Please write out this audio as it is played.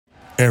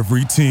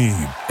Every team,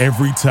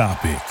 every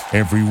topic,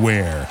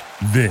 everywhere.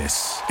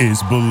 This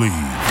is Believe.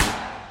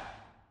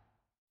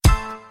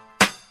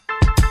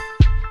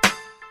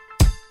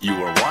 You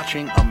are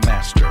watching a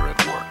master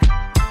at work.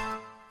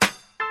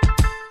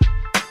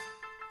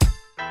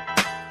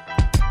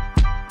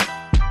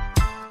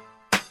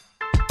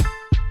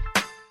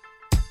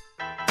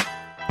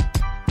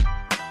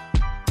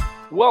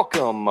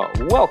 Welcome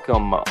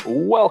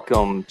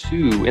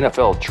to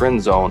NFL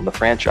Trend Zone, the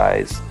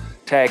franchise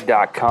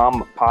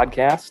tag.com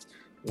podcast.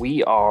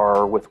 We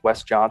are with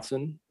Wes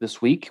Johnson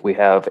this week. We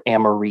have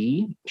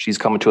Anne-Marie. She's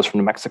coming to us from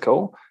New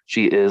Mexico.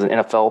 She is an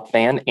NFL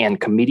fan and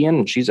comedian.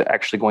 And she's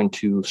actually going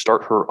to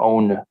start her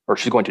own, or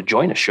she's going to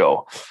join a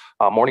show,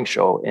 a morning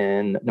show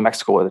in New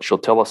Mexico that she'll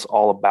tell us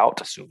all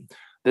about soon.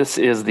 This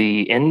is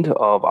the end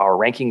of our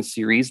ranking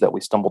series that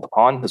we stumbled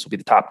upon. This will be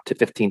the top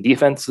 15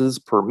 defenses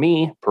per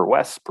me, per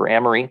Wes, per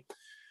Anne-Marie.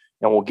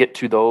 And we'll get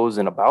to those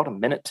in about a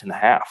minute and a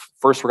half.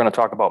 First, we're going to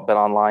talk about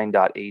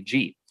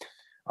betonline.ag.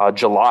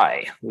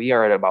 July. We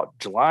are at about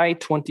July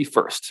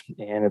 21st,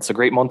 and it's a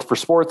great month for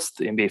sports.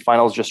 The NBA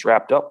Finals just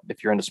wrapped up.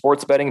 If you're into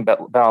sports betting,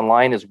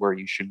 BetOnline is where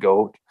you should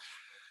go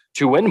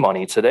to win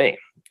money today.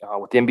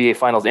 With the NBA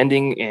Finals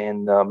ending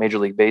and Major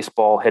League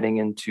Baseball heading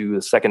into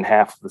the second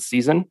half of the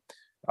season,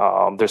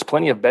 there's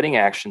plenty of betting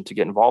action to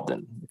get involved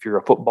in. If you're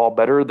a football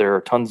bettor, there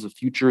are tons of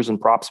futures and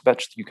props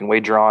bets that you can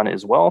wager on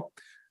as well.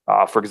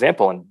 For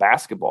example, in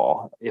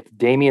basketball, if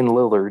Damian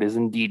Lillard is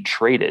indeed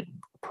traded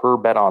per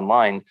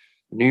BetOnline,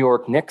 New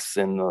York Knicks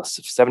and the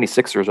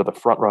 76ers are the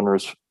front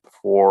runners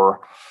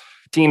for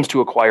teams to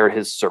acquire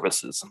his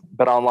services.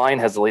 BetOnline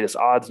has the latest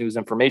odds, news,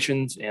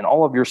 information, and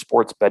all of your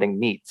sports betting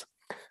needs.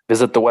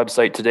 Visit the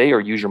website today or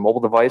use your mobile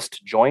device to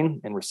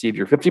join and receive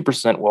your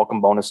 50%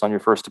 welcome bonus on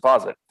your first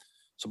deposit.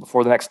 So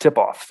before the next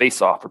tip-off,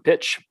 face-off, or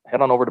pitch,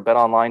 head on over to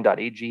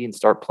betonline.ag and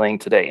start playing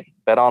today.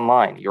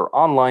 BetOnline, your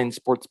online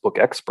sportsbook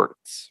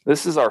experts.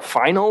 This is our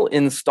final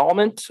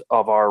installment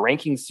of our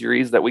ranking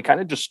series that we kind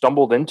of just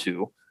stumbled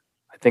into.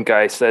 I think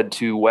I said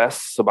to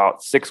Wes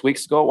about 6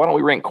 weeks ago, why don't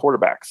we rank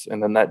quarterbacks?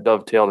 And then that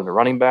dovetailed into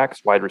running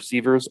backs, wide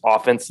receivers,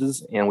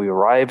 offenses, and we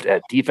arrived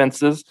at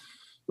defenses.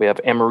 We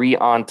have Anne-Marie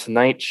on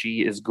tonight.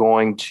 She is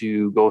going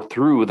to go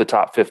through the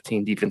top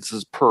 15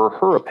 defenses per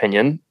her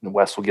opinion, and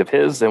Wes will give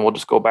his, and we'll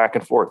just go back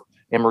and forth.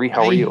 Anne-Marie,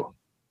 how are you?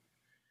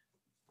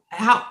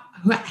 How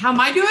am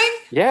I doing?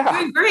 Yeah.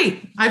 Doing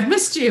great. I've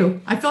missed you.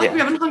 I feel like we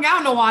haven't hung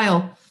out in a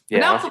while. Yeah.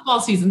 But now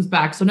football season's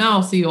back, so now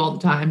I'll see you all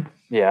the time.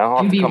 Yeah.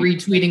 I'll be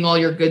retweeting all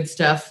your good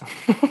stuff.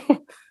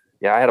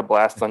 Yeah, I had a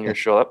blast on your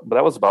show, but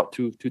that was about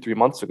 3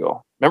 months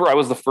ago. Remember, I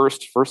was the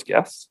first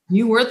guest.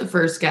 You were the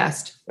first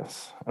guest.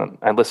 Yes,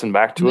 I listened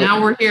back to it.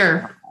 Now we're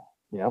here.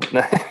 Yeah,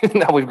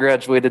 now we've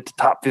graduated to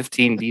top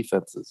 15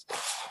 defenses.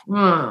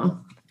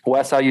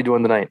 Wes, how you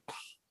doing tonight?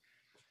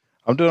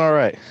 I'm doing all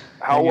right.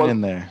 Hanging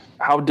in there.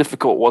 How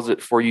difficult was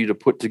it for you to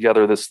put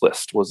together this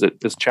list? Was it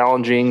as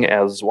challenging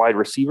as wide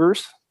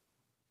receivers?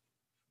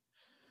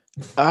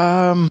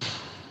 Not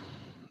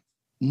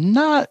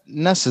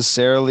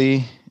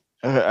necessarily.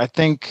 I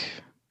think,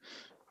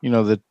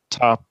 the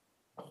top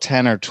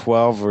 10 or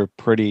 12 were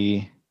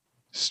pretty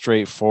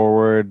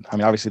straightforward. I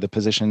mean, obviously the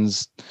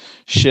positions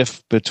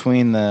shift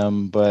between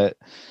them, but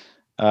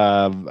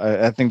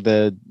I think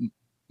the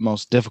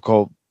most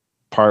difficult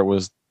part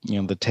was,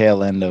 the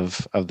tail end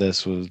of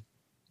this was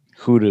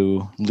who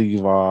to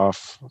leave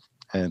off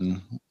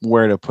and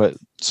where to put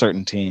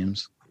certain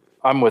teams.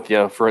 I'm with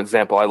you. For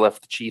example, I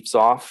left the Chiefs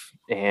off,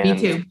 Me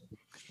too.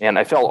 And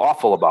I felt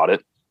awful about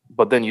it.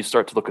 But then you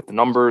start to look at the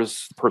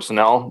numbers,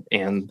 personnel,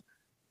 and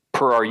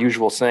per our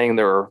usual saying,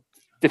 there are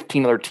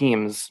 15 other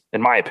teams, in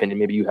my opinion,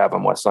 maybe you have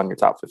them, Wes, on your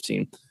top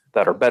 15,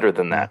 that are better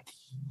than that.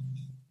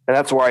 And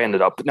that's where I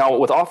ended up. Now,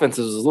 with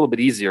offenses, it's a little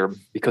bit easier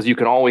because you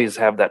can always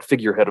have that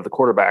figurehead of the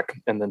quarterback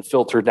and then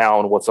filter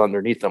down what's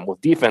underneath them. With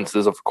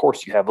defenses, of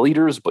course, you have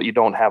leaders, but you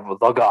don't have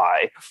the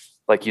guy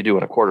like you do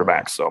in a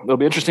quarterback. So it'll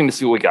be interesting to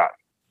see what we got.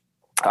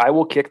 I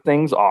will kick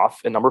things off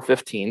at number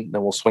 15,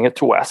 then we'll swing it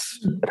to Wes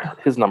at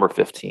his number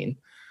 15.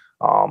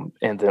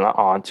 And then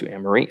on to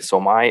Anne-Marie. So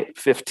my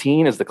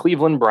 15 is the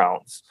Cleveland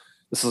Browns.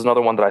 This is another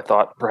one that I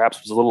thought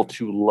perhaps was a little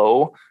too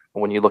low.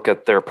 When you look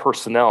at their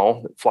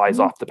personnel, it flies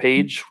off the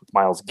page with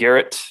Myles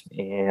Garrett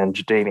and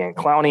Jadeveon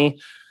Clowney,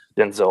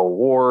 Denzel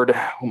Ward,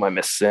 who am I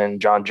missing?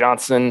 John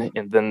Johnson.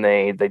 And then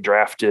they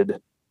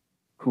drafted,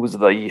 was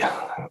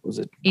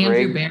it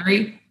Andrew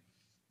Berry?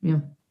 Yeah.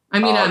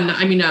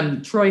 I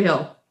mean, Troy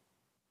Hill.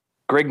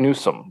 Greg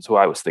Newsome is who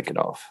I was thinking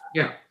of.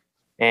 Yeah.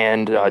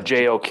 And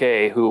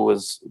JOK, who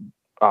was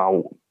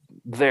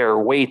there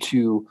way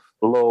too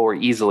low or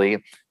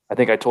easily. I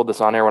think I told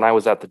this on air when I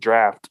was at the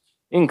draft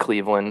in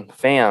Cleveland.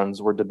 Fans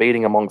were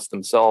debating amongst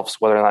themselves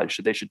whether or not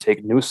they should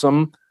take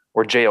Newsome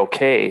or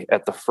JOK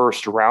at the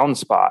first round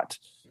spot.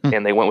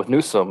 And they went with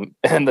Newsome.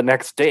 And the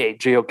next day,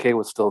 JOK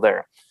was still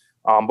there.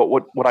 But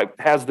what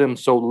has them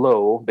so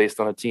low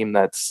based on a team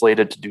that's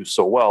slated to do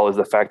so well is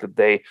the fact that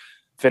they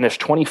finished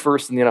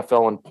 21st in the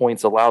NFL in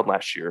points allowed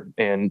last year.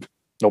 And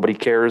nobody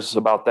cares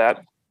about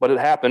that but it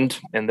happened,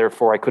 and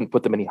therefore I couldn't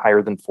put them any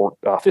higher than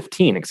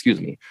 15.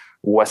 Excuse me,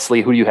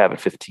 Wesley. Who do you have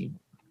at 15?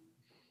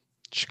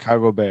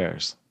 Chicago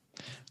Bears.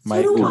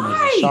 Might do come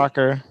as I. a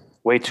shocker.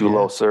 Way too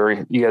low,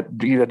 sir. You got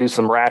to do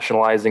some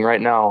rationalizing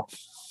right now.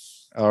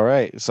 All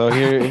right. So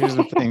here's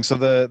the thing. So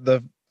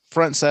the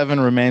front seven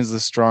remains the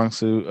strong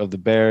suit of the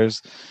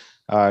Bears.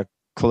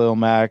 Khalil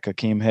Mack,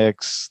 Akeem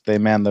Hicks, they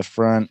man the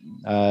front.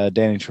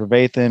 Danny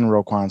Trevathan,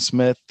 Roquan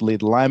Smith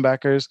lead the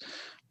linebackers.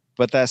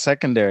 But that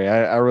secondary,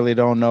 I really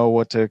don't know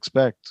what to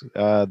expect.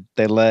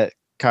 They let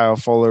Kyle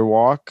Fuller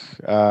walk.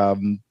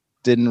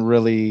 Didn't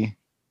really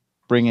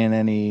bring in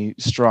any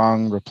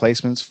strong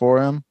replacements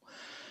for him.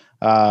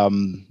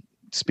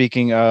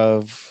 Speaking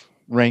of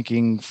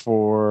ranking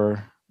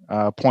for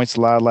points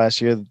allowed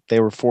last year, they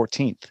were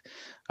 14th,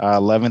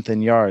 11th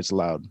in yards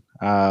allowed.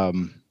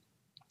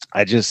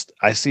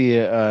 I see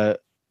a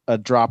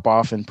drop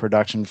off in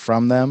production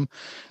from them.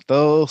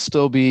 They'll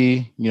still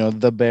be,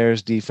 the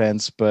Bears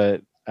defense,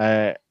 but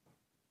I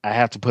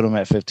have to put them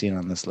at 15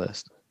 on this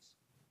list.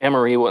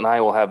 Emery and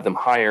I will have them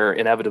higher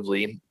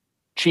inevitably,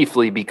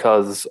 chiefly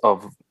because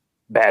of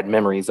bad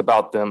memories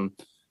about them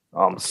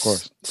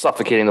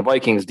suffocating the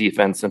Vikings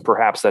defense, and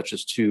perhaps that's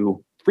just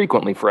too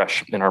frequently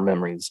fresh in our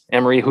memories.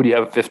 Emery, who do you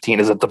have at 15?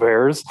 Is it the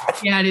Bears?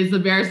 Yeah, it is the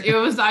Bears.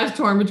 I was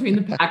torn between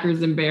the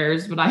Packers and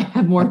Bears, but I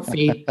have more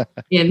faith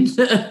in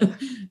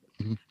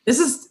this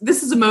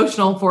is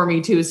emotional for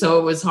me too, so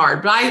it was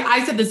hard. But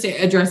I said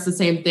address the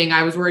same thing.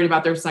 I was worried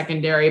about their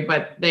secondary,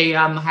 but they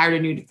hired a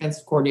new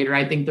defensive coordinator.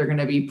 I think they're going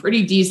to be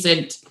pretty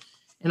decent,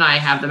 and I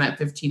have them at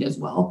 15 as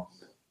well.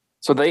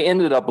 So they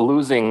ended up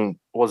losing,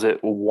 was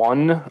it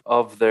one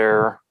of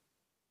their...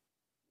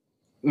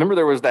 Remember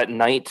there was that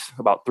night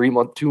about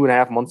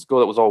 2.5 months ago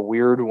that was all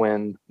weird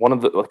when one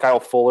of the Kyle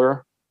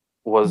Fuller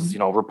was,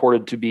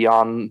 reported to be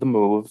on the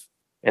move.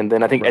 And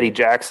then I think Eddie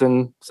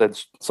Jackson said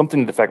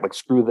something to the effect like,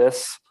 screw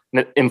this.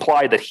 And it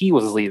implied that he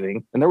was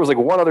leaving. And there was like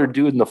one other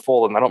dude in the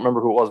fold, and I don't remember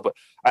who it was, but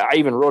I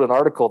even wrote an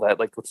article that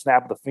like with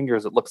snap of the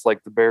fingers, it looks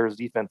like the Bears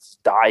defense is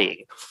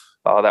dying.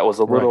 That was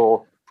a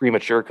little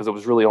premature because it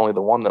was really only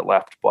the one that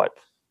left. But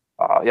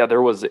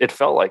it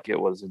felt like it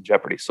was in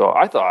jeopardy. So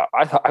I thought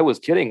I was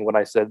kidding when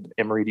I said,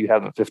 Emery, do you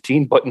have them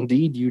 15? But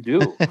indeed you do.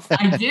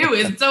 I do.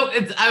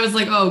 I was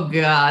like, oh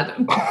God.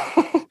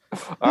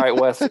 All right,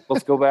 Wes,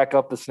 let's go back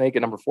up the snake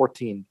at number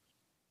 14.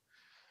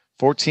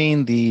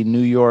 14, the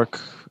New York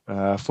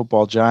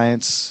Football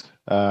Giants.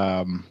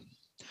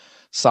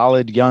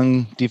 Solid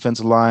young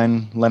defensive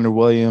line. Leonard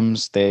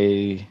Williams.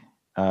 They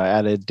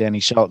added Danny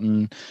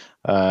Shelton,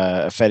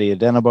 Fedi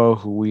Adenabo,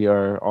 who we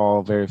are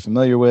all very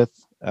familiar with.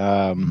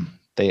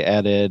 They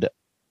added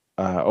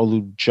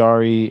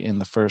Olujari in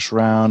the first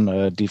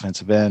round,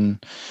 defensive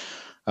end.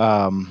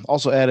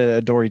 Also added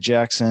Adoree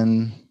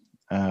Jackson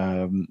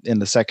in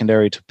the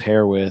secondary to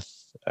pair with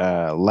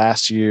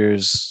last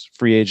year's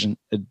free agent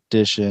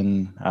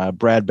addition,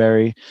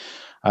 Bradbury.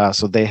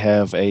 So they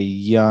have a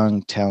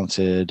young,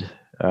 talented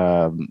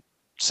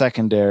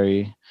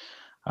secondary.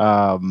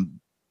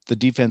 The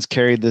defense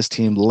carried this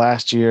team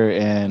last year,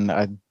 and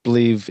I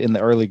believe in the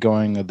early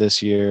going of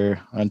this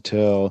year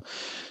until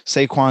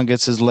Saquon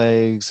gets his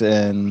legs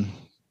and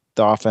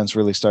the offense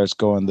really starts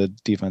going, the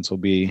defense will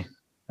be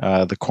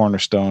the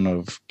cornerstone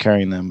of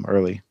carrying them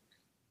early.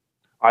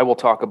 I will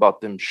talk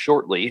about them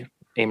shortly.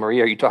 Hey,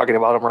 Marie, are you talking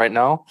about them right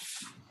now?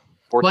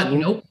 14?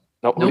 Nope.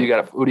 Who do you got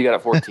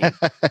at 14?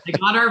 I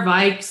got our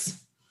Vikes.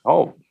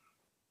 Oh.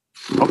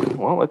 Okay,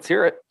 well, let's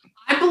hear it.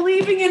 I'm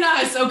believing in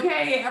us.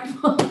 Okay.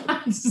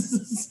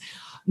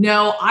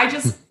 No,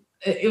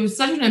 it was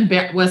such an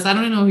embarrassment. Wes, I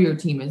don't know who your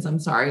team is. I'm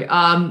sorry.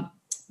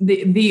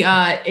 The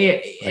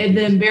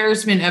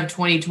embarrassment of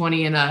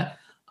 2020 and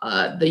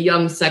the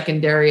young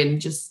secondary and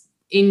just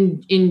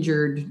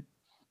injured,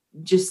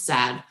 just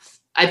sad.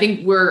 I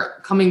think we're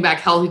coming back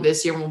healthy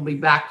this year and we'll be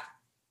back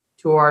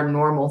to our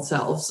normal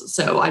selves.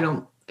 So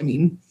I'm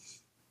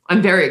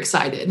very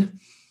excited.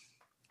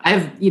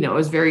 It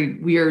was very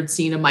weird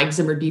seeing a Mike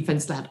Zimmer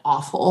defense that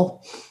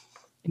awful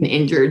and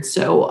injured.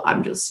 So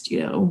I'm just, I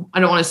don't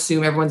want to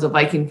assume everyone's a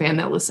Viking fan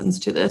that listens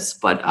to this,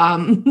 but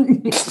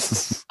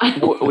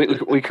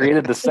we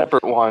created the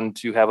separate one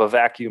to have a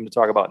vacuum to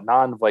talk about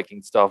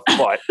non-Viking stuff.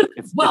 But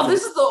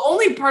this is the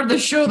only part of the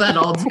show that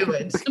I'll do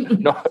it.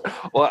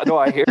 No,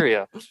 I hear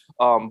you.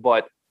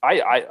 But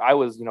I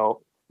was,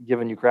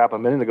 giving you crap a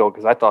minute ago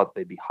because I thought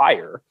they'd be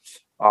higher.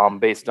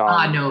 Based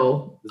on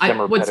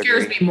what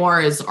scares me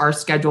more is our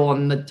schedule,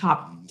 and the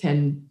top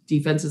 10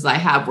 defenses I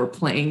have we're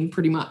playing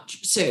pretty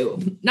much. So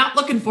not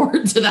looking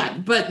forward to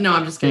that. But no,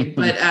 I'm just kidding.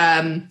 But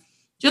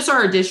just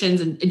our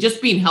additions and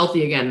just being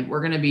healthy again,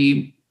 we're going to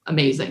be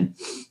amazing.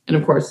 And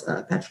of course,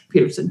 Patrick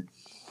Peterson.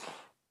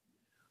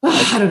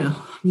 I don't know.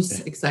 I'm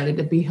just excited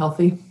to be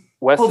healthy.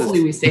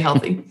 Hopefully we stay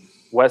healthy.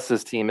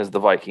 Wes's team is the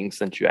Vikings,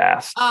 since you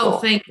asked. Oh, so,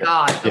 thank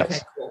God. Yes. Okay,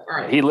 cool. All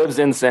right. He lives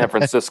in San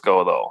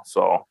Francisco, though,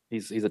 so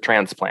he's a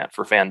transplant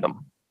for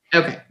fandom.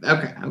 Okay.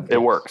 It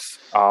works.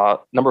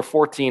 Number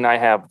 14, I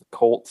have the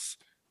Colts.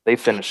 They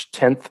finished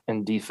 10th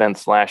in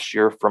defense last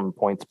year from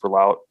points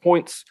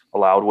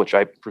allowed, which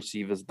I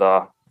perceive as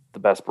the the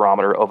best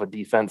barometer of a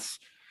defense.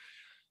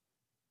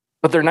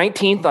 But they're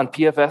 19th on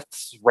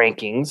PFF's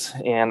rankings,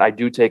 and I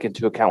do take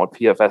into account what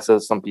PFF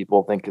says. Some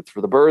people think it's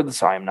for the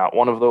birds. I am not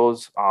one of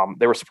those.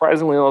 They were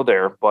surprisingly low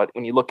there, but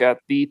when you look at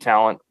the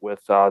talent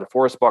with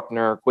DeForest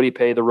Buckner, Kwity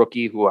Paye, the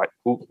rookie, who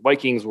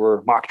Vikings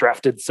were mock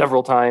drafted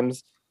several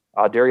times,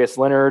 Darius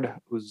Leonard,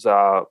 who's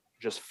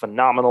just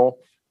phenomenal,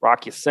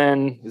 Rock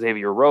Ya-Sin,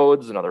 Xavier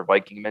Rhodes, another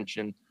Viking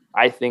mention.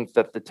 I think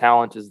that the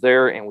talent is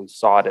there, and we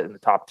saw it in the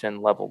top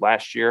 10 level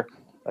last year.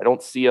 I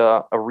don't see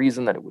a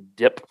reason that it would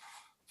dip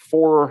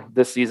for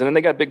this season, and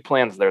they got big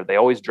plans there. They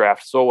always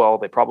draft so well.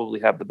 They probably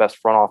have the best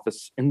front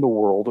office in the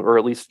world, or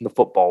at least in the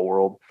football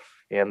world.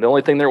 And the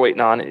only thing they're waiting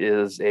on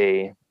is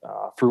a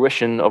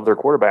fruition of their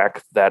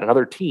quarterback that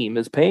another team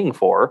is paying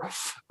for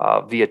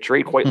via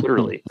trade, quite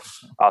literally.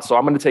 So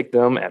I'm going to take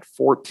them at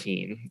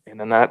 14, and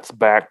then that's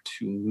back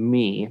to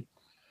me.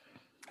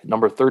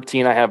 Number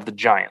 13, I have the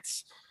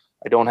Giants.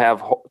 I don't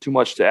have too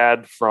much to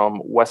add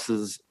from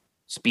Wes's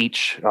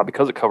speech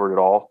because it covered it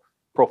all.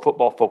 Pro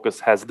Football Focus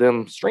has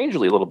them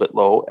strangely a little bit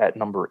low at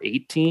number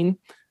 18.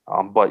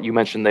 But you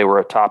mentioned they were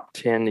a top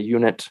 10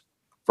 unit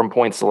from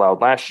points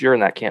allowed last year,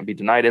 and that can't be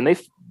denied. And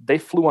they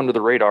flew under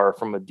the radar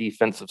from a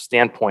defensive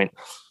standpoint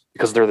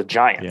because they're the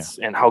Giants.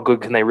 And how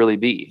good can they really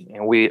be?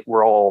 And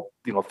we're all,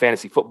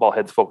 fantasy football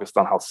heads focused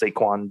on how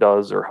Saquon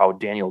does or how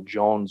Daniel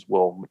Jones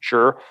will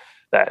mature.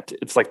 That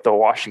it's like the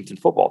Washington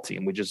football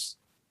team. We just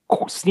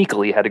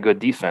sneakily had a good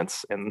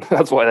defense, and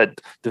that's why that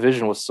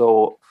division was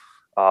so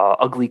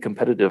ugly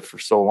competitive for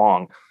so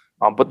long.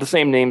 But the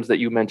same names that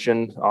you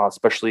mentioned,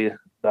 especially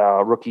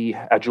the rookie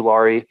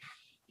Ajulari,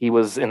 he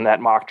was in that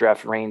mock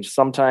draft range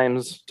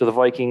sometimes to the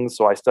Vikings,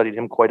 so I studied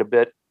him quite a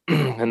bit.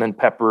 And then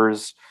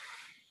Peppers,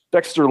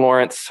 Dexter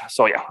Lawrence.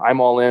 So yeah,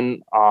 I'm all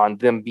in on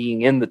them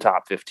being in the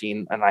top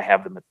 15, and I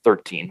have them at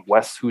 13.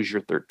 Wes, who's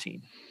your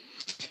 13?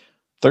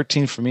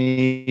 13 for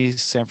me,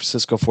 San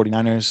Francisco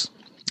 49ers.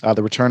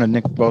 The return of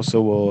Nick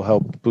Bosa will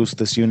help boost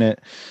this unit.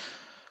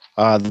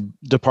 The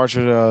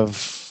departure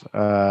of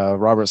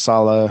Robert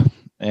Saleh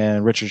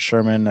and Richard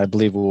Sherman, I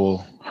believe,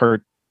 will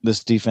hurt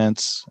this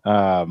defense.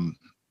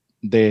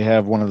 They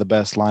have one of the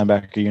best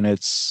linebacker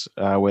units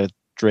with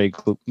Drake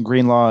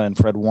Greenlaw and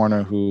Fred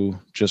Warner, who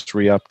just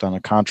re-upped on a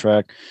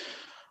contract.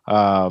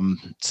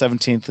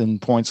 17th in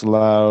points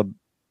allowed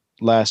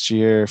last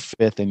year,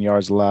 5th in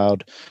yards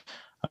allowed.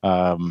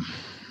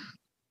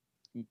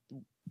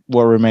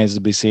 What remains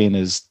to be seen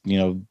is,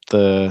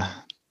 the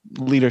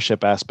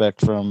leadership aspect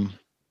from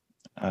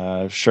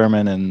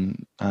Sherman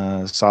and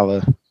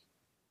Saleh.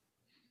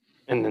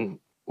 And then,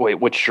 wait,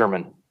 which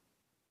Sherman?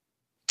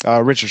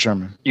 Richard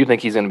Sherman. You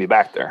think he's going to be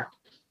back there?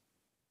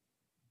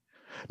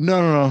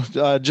 No.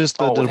 Just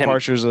the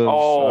departures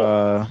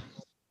of.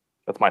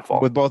 That's my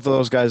fault. With both of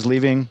those guys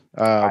leaving.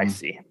 I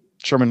see.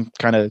 Sherman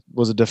kind of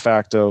was a de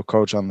facto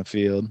coach on the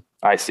field.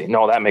 I see.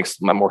 No, that makes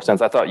more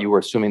sense. I thought you were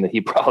assuming that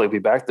he'd probably be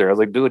back there. I was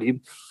like, dude, I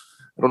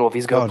don't know if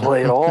he's going to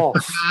play at all.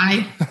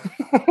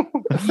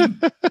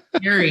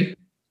 Gary.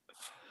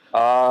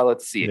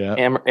 Let's see. Yeah.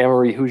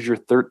 Amory, who's your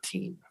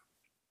 13?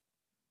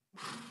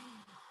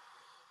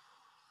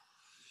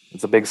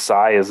 It's a big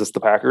sigh. Is this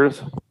the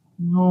Packers?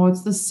 No,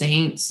 it's the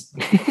Saints.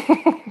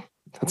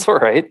 That's all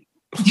right.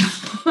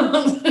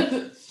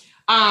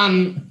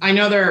 I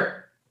know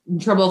they're in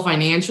trouble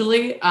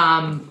financially,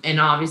 and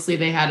obviously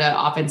they had an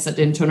offense that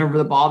didn't turn over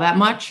the ball that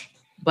much.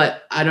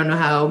 But I don't know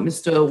how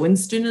Mr.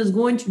 Winston is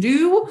going to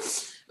do.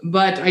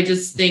 But I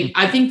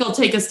think they'll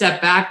take a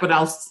step back. But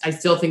I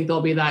still think they'll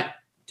be that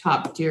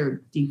top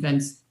tier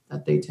defense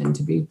that they tend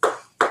to be.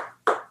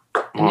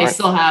 And they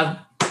still have.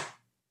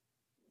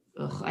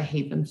 I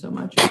hate them so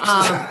much. That's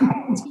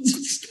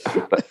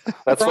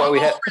why we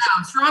had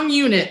strong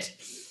unit.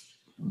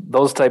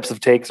 Those types of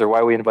takes are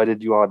why we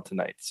invited you on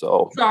tonight.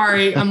 So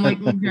sorry, I'm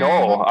like okay.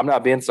 No, I'm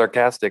not being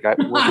sarcastic.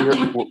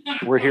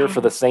 We're here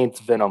for the Saints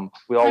venom.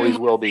 We always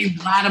will be.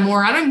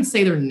 Lattimore. I don't even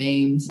say their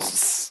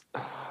names.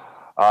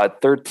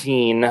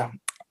 13.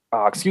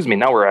 Excuse me.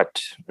 Now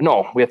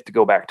we have to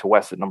go back to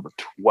Wes at number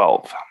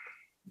 12.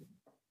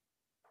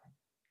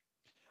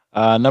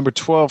 Number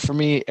 12 for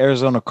me,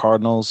 Arizona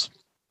Cardinals.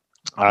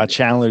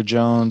 Chandler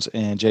Jones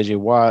and JJ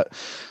Watt,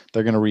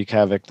 they're going to wreak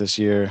havoc this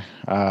year.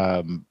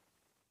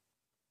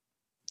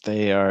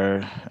 They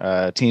are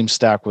a team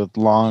stacked with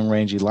long,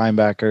 rangy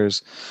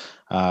linebackers.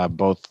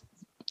 Both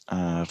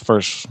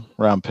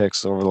first-round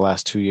picks over the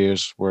last 2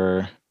 years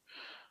were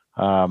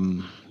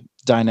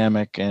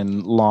dynamic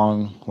and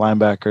long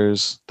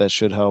linebackers that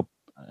should help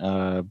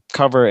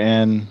cover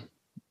and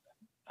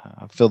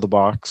fill the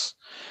box.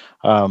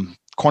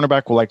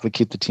 Cornerback will likely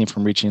keep the team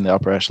from reaching the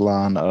upper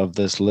echelon of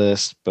this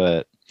list,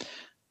 but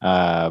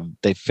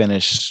they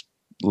finished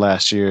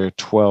last year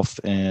 12th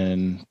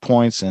in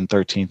points and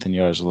 13th in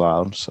yards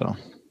allowed. So,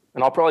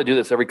 and I'll probably do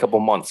this every couple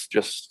months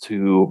just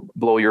to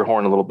blow your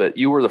horn a little bit.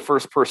 You were the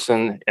first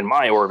person in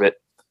my orbit,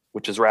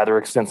 which is rather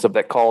extensive,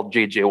 that called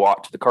JJ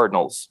Watt to the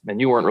Cardinals,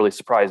 and you weren't really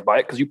surprised by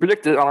it because you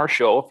predicted it on our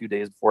show a few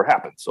days before it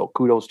happened. So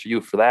kudos to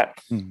you for that.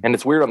 And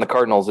it's weird on the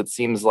Cardinals. It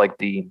seems like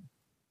the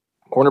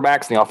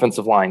Cornerbacks and the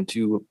offensive line,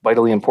 two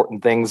vitally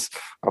important things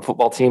on a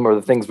football team, are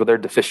the things where they're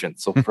deficient.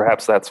 So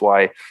perhaps that's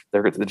why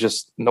they're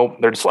just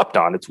slept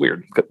on. It's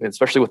weird,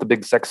 especially with the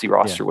big, sexy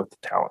roster with the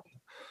talent.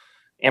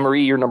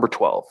 Anne-Marie, you're number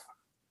 12.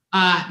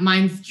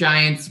 Mine's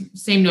Giants.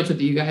 Same notes with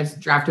you guys.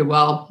 Drafted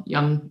well,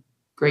 young,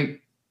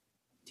 great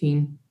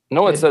team.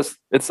 No, it says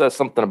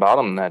something about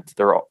them that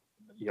they're,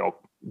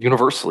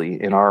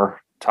 universally in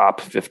our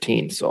top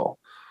 15. So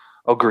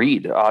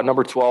agreed.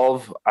 Number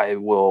 12, I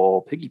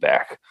will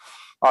piggyback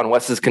on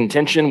Wes's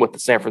contention with the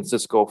San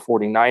Francisco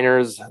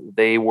 49ers.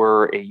 They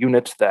were a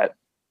unit that,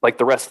 like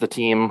the rest of the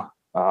team,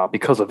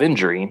 because of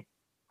injury,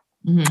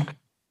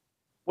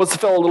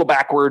 fell a little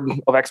backward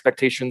of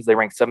expectations. They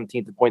ranked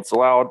 17th in points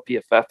allowed.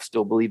 PFF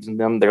still believes in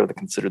them. They're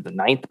considered the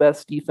 9th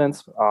best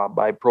defense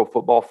by Pro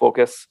Football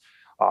Focus.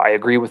 I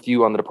agree with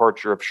you on the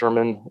departure of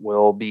Sherman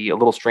will be a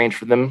little strange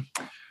for them,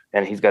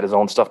 and he's got his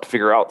own stuff to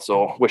figure out.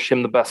 So wish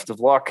him the best of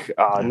luck.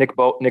 Nick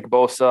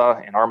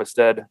Bosa and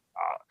Armstead.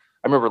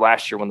 I remember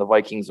last year when the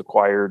Vikings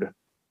acquired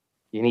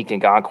Yannick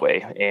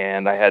Ngakoue,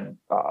 and I had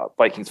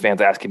Vikings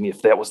fans asking me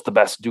if that was the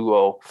best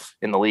duo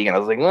in the league. And I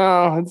was like,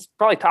 well, it's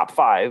probably top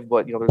 5,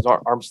 but there's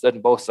Armstead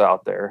and Bosa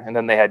out there. And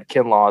then they had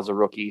Kinlaw as a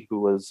rookie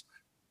who was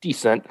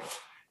decent.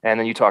 And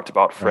then you talked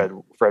about Fred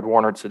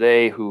Warner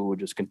today, who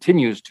just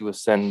continues to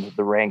ascend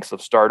the ranks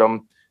of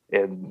stardom.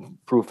 And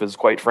proof is,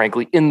 quite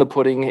frankly, in the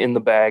pudding, in the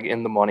bag,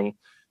 in the money.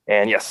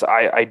 And yes,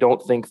 I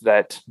don't think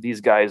that these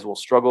guys will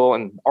struggle.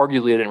 And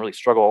arguably, they didn't really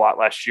struggle a lot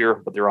last year,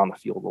 but they're on the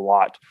field a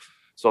lot.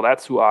 So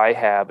that's who I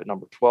have at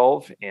number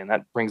 12. And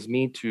that brings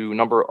me to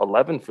number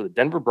 11 for the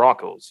Denver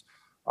Broncos.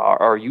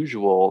 Our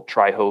usual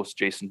tri-host,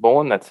 Jason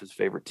Bowen, that's his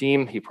favorite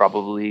team. He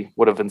probably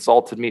would have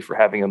insulted me for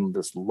having him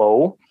this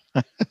low.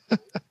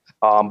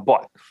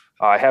 But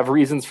I have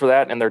reasons for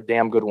that, and they're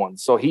damn good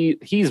ones. So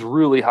he's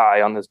really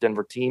high on this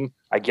Denver team.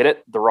 I get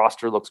it. The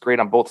roster looks great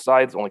on both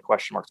sides. Only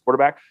question marks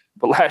quarterback.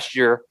 But last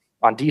year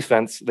on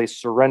defense, they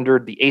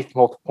surrendered the 8th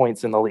most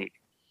points in the league,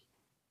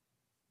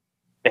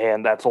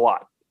 and that's a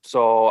lot.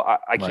 So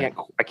I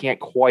can't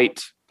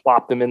quite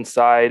plop them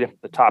inside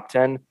the top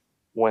 10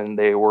 when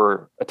they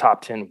were a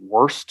top 10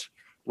 worst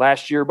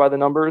last year by the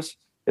numbers.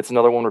 It's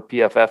another one where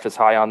PFF is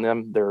high on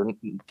them. They're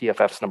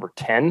PFF's number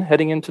 10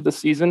 heading into the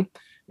season.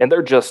 And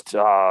they're just,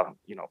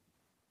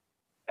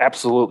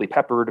 absolutely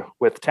peppered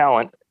with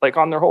talent, like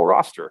on their whole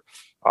roster,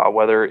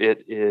 whether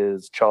it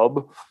is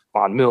Chubb,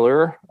 Von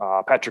Miller,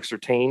 Patrick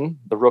Surtain,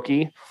 the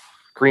rookie,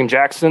 Kareem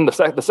Jackson.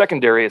 The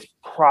secondary is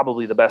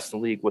probably the best in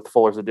the league with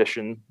Fuller's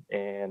addition.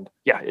 And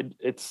yeah,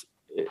 it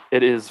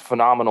is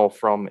phenomenal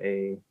from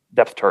a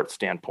depth chart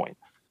standpoint.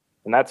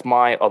 And that's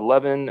my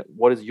 11.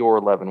 What is your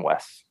 11,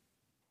 Wes?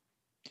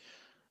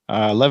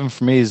 11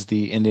 for me is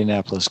the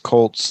Indianapolis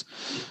Colts.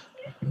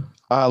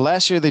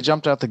 Last year, they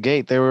jumped out the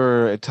gate. They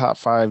were a top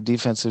 5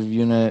 defensive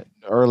unit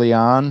early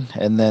on,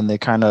 and then they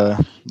kind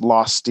of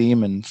lost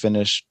steam and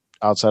finished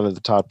outside of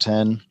the top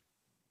 10.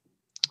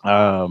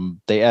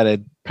 They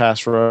added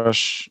pass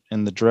rush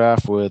in the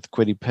draft with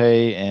Kwity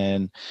Paye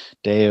and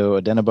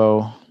Dayo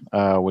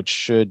Adenabo, which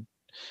should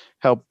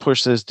help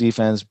push this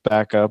defense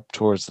back up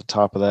towards the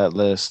top of that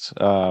list.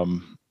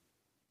 8th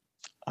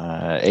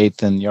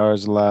in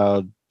yards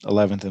allowed,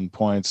 11th in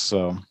points.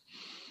 So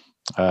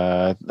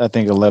I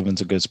think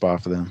 11's a good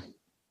spot for them.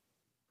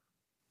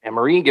 And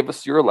Marie, give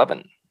us your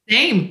 11.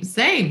 Same.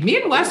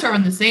 Me and Wes are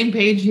on the same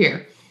page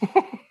here.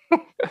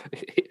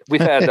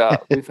 we've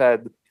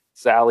had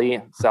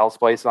Sal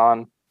Spice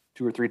on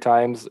 2 or 3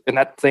 times, and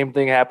that same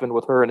thing happened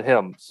with her and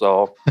him.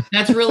 So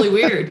that's really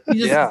weird.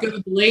 He's just good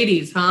with the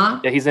ladies, huh?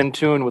 Yeah, he's in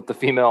tune with the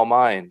female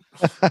mind.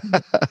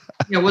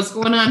 Yeah, what's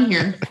going on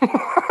here?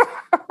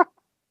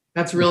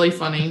 That's really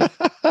funny.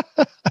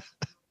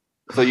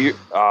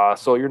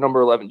 So you're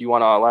number 11. Do you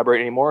want to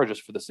elaborate any more, or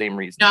just for the same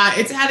reason?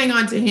 It's adding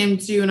on to him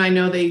too, and I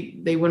know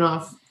they went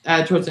off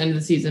towards the end of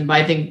the season, but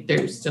I think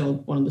they're still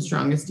one of the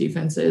strongest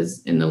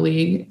defenses in the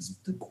league.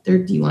 Their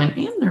D-line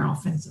and their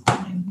offensive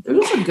line. They're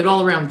just a good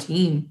all-around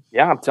team.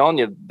 Yeah, I'm telling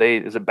you.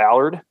 Is it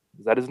Ballard?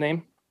 Is that his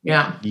name?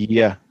 Yeah.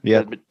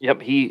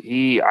 Yep.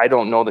 He. I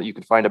don't know that you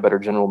could find a better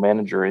general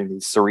manager, and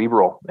he's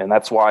cerebral, and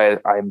that's why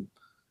I'm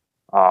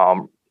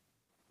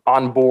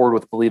on board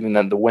with believing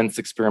that the Wentz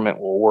experiment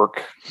will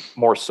work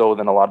more so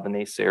than a lot of the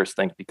naysayers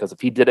think, because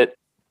if he did it,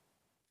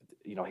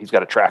 he's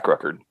got a track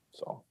record.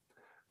 So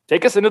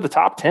take us into the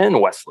top 10,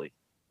 Wesley.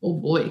 Oh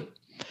boy.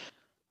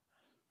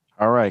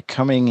 All right.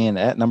 Coming in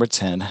at number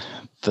 10,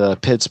 the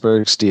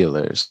Pittsburgh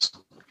Steelers.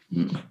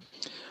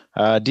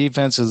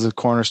 Defense is the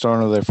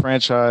cornerstone of their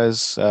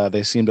franchise.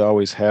 They seem to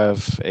always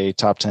have a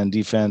top 10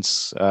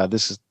 defense.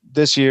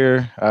 This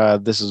year,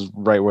 this is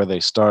right where they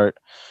start.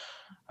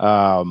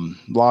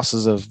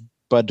 Losses of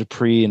Bud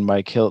Dupree and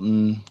Mike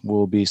Hilton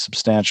will be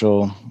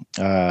substantial.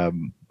 I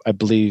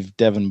believe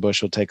Devin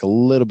Bush will take a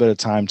little bit of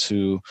time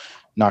to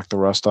knock the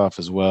rust off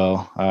as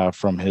well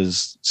from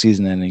his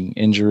season-ending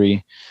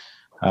injury.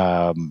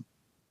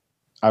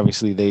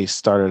 Obviously, they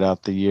started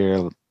out the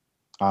year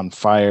on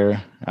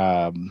fire.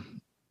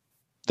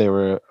 They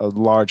were a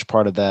large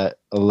part of that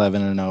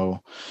 11-0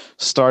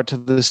 start to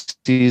the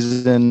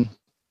season.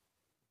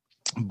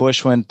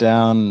 Bush went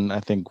down, I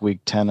think, week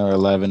 10 or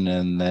 11,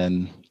 and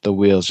then the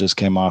wheels just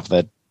came off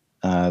that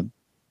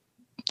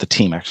the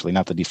team, actually,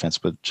 not the defense,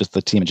 but just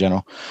the team in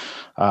general.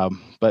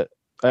 But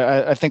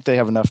I think they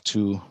have enough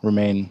to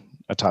remain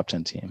a top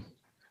 10 team.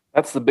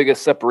 That's the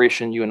biggest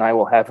separation you and I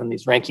will have in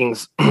these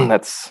rankings.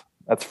 That's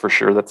for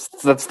sure.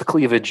 That's the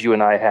cleavage you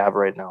and I have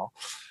right now.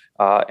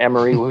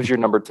 Emery, who's your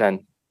number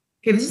 10?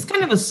 Okay, this is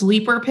kind of a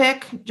sleeper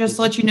pick, just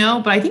to let you know.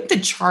 But I think the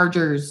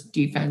Chargers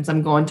defense,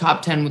 I'm going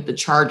top 10 with the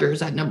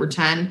Chargers at number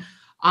 10.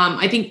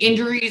 I think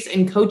injuries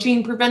and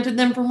coaching prevented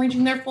them from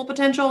reaching their full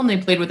potential, and they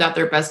played without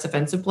their best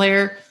defensive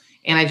player.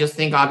 And I just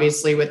think,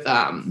 obviously, with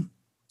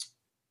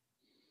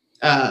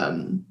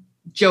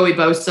Joey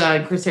Bosa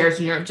and Chris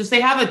Harrison, just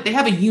they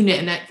have a unit,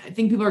 and I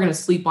think people are going to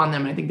sleep on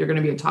them. And I think they're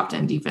going to be a top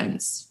 10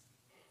 defense.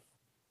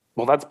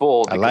 Well, that's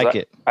bold. I like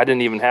it. I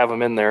didn't even have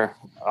them in there,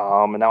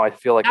 and now I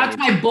feel like that's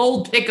my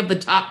bold pick of the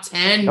top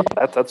 10. No,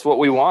 that's what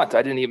we want.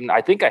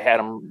 I think I had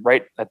them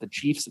right at the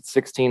Chiefs at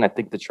 16. I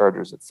think the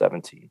Chargers at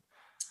 17.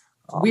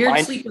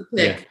 Weird sleeper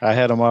pick. Yeah, I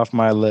had them off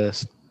my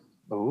list.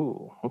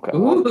 Ooh, okay.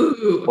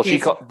 Ooh,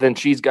 well, then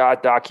she's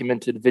got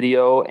documented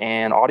video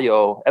and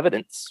audio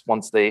evidence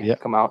once they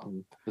come out.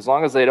 And as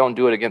long as they don't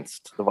do it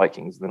against the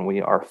Vikings, then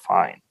we are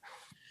fine.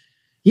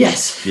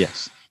 Yes.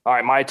 All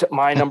right,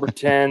 my number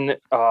 10,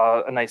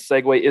 a nice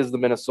segue, is the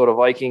Minnesota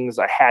Vikings.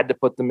 I had to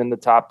put them in the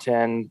top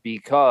 10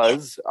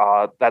 because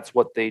that's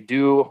what they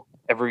do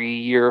every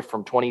year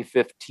from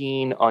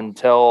 2015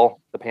 until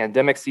the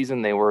pandemic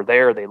season. They were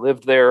there. They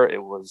lived there.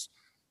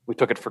 We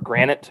took it for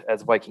granted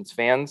as Vikings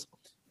fans.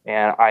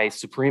 And I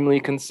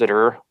supremely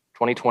consider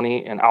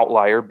 2020 an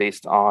outlier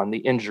based on the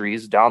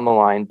injuries down the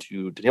line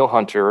to Danielle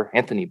Hunter,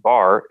 Anthony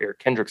Barr, Eric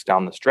Kendricks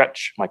down the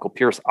stretch. Michael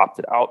Pierce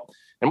opted out.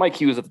 And Mike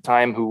Hughes at the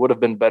time, who would have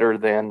been better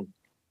than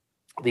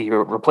the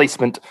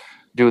replacement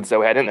dudes that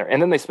we had in there.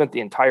 And then they spent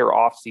the entire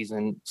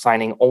offseason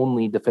signing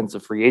only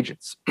defensive free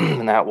agents.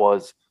 And that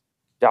was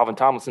Dalvin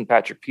Tomlinson,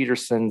 Patrick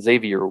Peterson,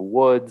 Xavier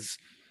Woods,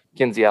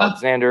 Kinsey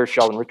Alexander,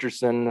 Sheldon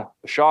Richardson,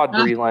 Rashad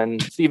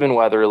Breeland, Stephen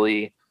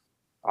Weatherly.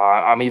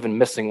 I'm even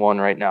missing one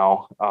right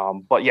now.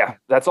 But yeah,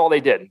 that's all they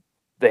did.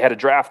 They had a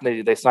draft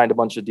and they signed a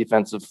bunch of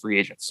defensive free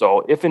agents.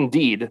 So if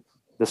indeed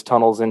this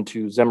tunnels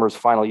into Zimmer's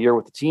final year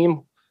with the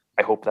team,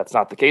 I hope that's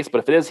not the case, but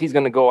if it is, he's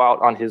going to go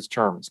out on his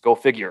terms. Go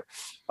figure.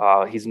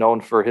 He's known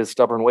for his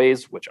stubborn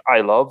ways, which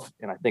I love,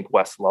 and I think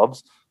Wes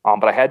loves.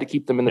 But I had to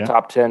keep them in the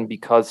top 10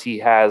 because he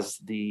has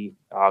the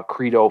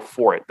credo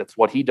for it. That's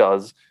what he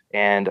does.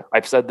 And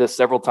I've said this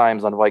several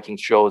times on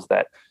Vikings shows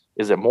that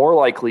is it more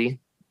likely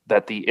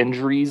that the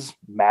injuries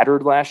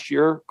mattered last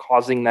year,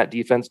 causing that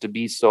defense to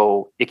be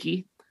so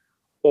icky,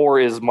 or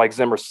is Mike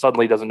Zimmer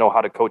suddenly doesn't know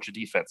how to coach a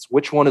defense?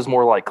 Which one is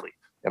more likely?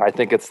 And I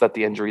think it's that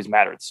the injuries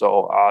mattered.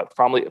 So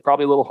probably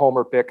a little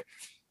homer pick,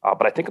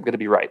 but I think I'm going to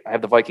be right. I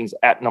have the Vikings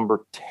at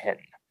number 10.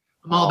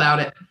 I'm all about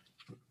it.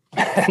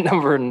 At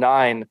number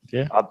 9,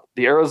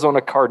 the Arizona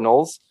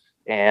Cardinals.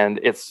 And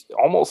it's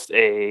almost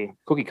a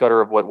cookie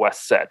cutter of what Wes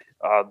said.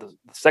 The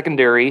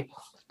secondary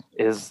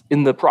is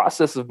in the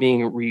process of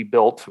being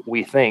rebuilt,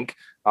 we think.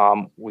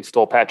 We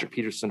stole Patrick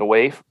Peterson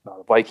away.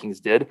 The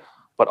Vikings did.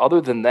 But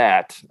other than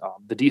that,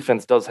 the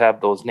defense does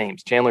have those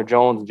names. Chandler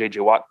Jones and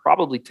J.J. Watt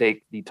probably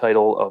take the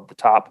title of the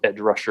top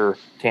edge rusher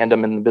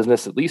tandem in the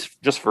business, at least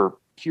just for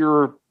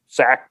pure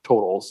sack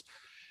totals.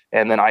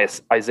 And then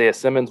Isaiah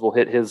Simmons will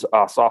hit his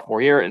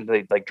sophomore year, and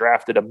they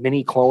drafted a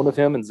mini clone of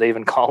him and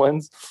Zaven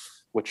Collins,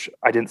 which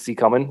I didn't see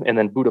coming. And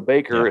then Budda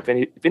Baker, if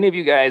any of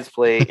you guys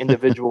play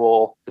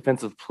individual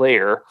defensive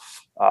player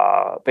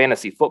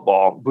fantasy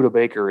football, Budda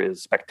Baker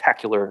is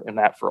spectacular in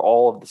that for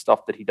all of the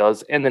stuff that he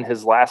does. And then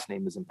his last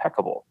name is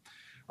impeccable.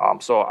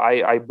 So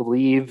I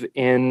believe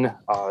in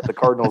the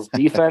Cardinals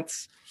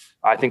defense.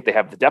 I think they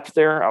have the depth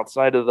there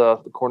outside of the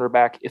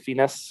cornerback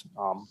iffiness.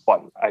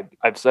 But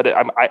I've said it.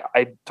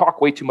 I talk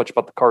way too much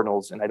about the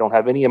Cardinals, and I don't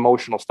have any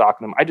emotional stock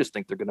in them. I just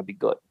think they're going to be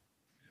good.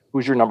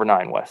 Who's your number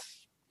 9, Wes?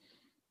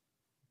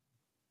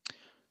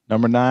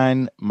 Number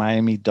 9,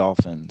 Miami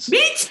Dolphins.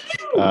 Me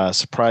too.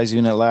 Surprise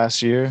unit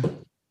last year.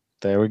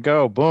 There we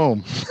go.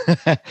 Boom.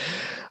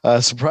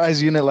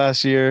 Surprise unit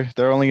last year.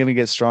 They're only going to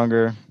get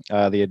stronger.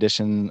 The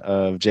addition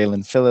of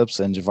Jalen Phillips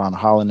and Javon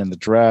Holland in the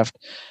draft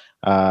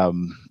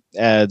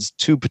adds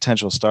 2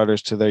 potential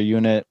starters to their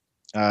unit.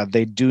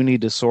 They do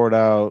need to sort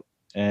out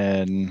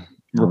and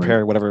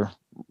repair whatever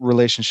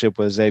relationship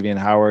with Xavier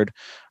Howard.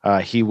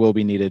 He will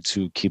be needed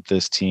to keep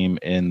this team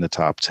in the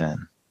top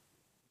 10.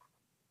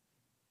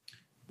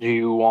 Do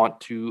you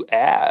want to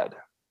add?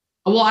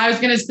 Well, I was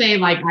going to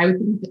say,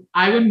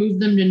 I would move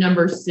them to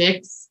number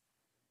 6.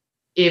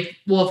 If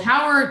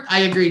Howard,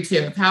 I agree too.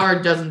 If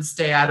Howard doesn't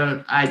stay,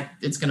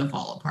 it's going to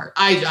fall apart.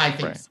 I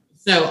think right.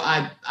 So.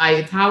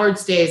 If Howard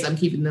stays, I'm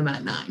keeping them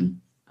at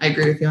 9. I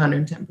agree with you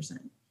 110%.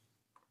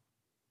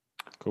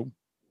 Cool.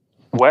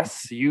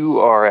 Wes, you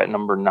are at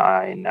number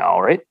 9 now,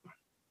 right?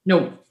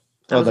 No.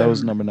 That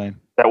was number 9.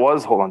 That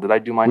was, hold on. Did I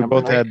do my number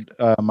 9? We both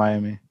had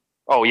Miami.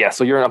 Oh yeah.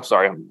 So I'm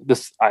sorry.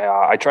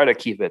 I try to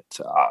keep it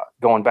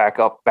going back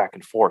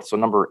and forth. So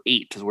number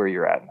 8 is where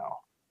you're at now.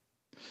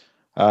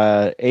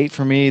 8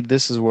 for me.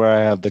 This is where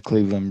I have the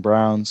Cleveland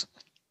Browns.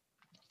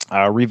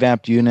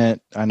 Revamped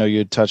unit. I know you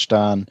had touched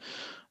on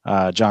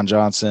John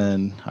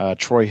Johnson,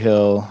 Troy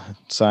Hill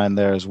signed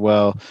there as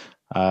well.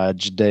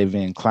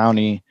 Jadeveon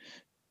Clowney,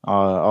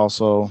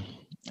 also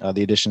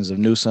the additions of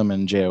Newsome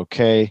and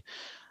JOK.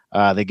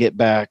 They get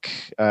back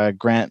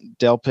Grant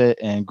Delpit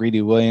and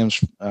Greedy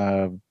Williams,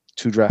 2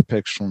 draft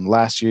picks from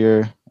last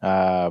year,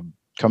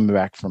 coming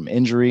back from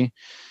injury.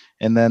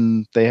 And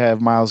then they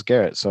have Myles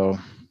Garrett. So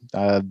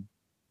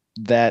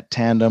that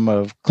tandem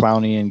of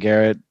Clowney and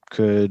Garrett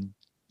could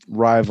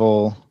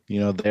rival,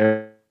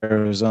 their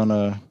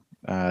Arizona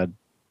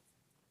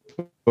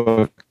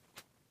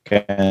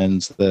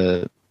bookends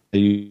that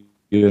you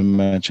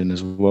mentioned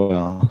as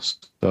well.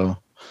 So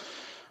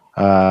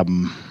I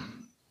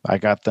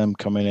got them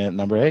coming in at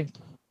number 8.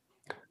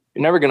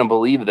 You're never going to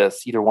believe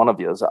this, either one of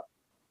you, is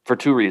for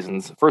 2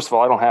 reasons. First of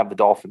all, I don't have the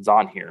Dolphins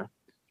on here,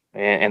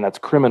 and that's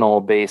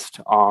criminal based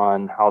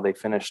on how they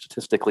finished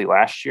statistically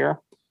last year.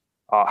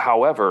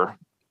 However,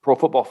 Pro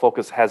Football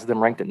Focus has them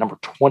ranked at number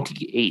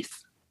 28th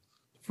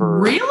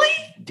for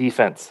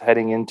defense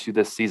heading into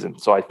this season.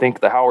 So I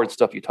think the Howard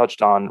stuff you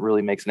touched on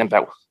really makes an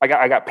impact. I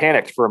got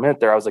panicked for a minute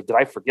there. I was like, did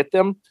I forget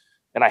them?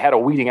 And I had a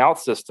weeding out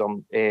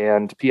system,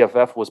 and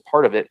PFF was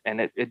part of it,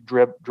 and it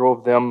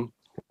drove them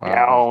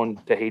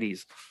down to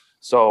Hades.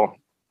 So,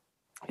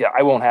 yeah,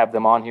 I won't have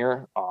them on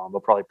here.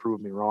 They'll probably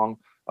prove me wrong.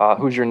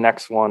 Who's your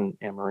next one,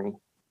 Anne-Marie?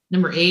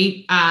 Number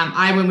 8,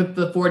 I went with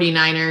the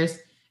 49ers.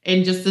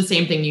 And just the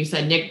same thing you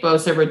said, Nick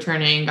Bosa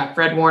returning, got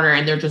Fred Warner,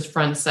 and their just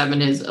front 7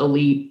 is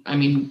elite. I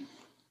mean,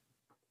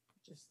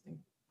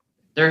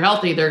 they're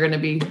healthy. They're going to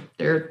be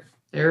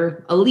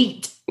they're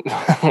elite.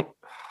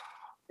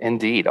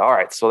 Indeed. All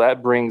right. So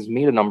that brings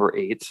me to number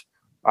 8.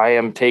 I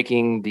am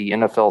taking the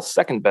NFL's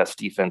second best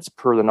defense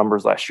per the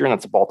numbers last year, and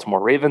that's the Baltimore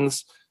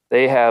Ravens.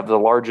 They have the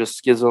largest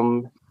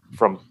schism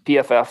from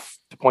PFF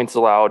to points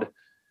allowed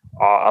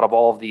out of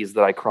all of these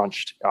that I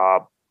crunched.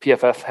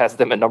 PFF has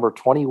them at number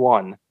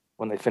 21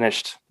 when they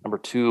finished number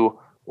 2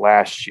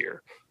 last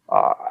year.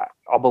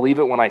 I'll believe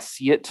it when I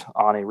see it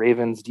on a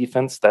Ravens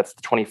defense that's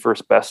the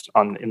 21st best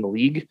in the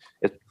league.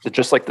 It's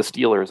just like the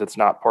Steelers. It's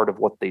not part of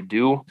what they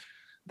do.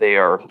 They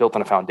are built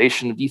on a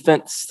foundation of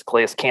defense.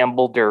 Calais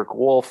Campbell, Derek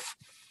Wolfe,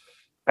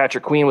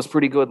 Patrick Queen was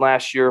pretty good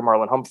last year,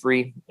 Marlon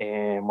Humphrey,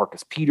 and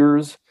Marcus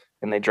Peters.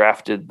 And they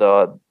drafted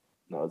the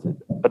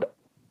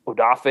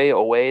Odafe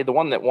Owe, the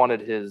one that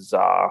wanted his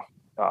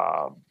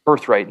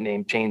birthright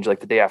name changed like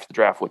the day after the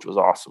draft, which was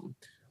awesome.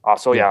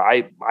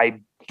 I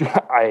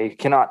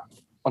cannot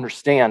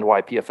understand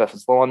why PFF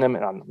is low on them,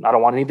 and I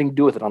don't want anything to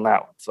do with it on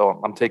that one.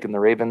 So I'm taking the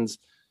Ravens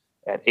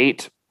at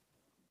 8.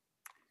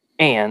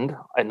 And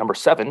at number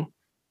 7,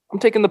 I'm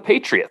taking the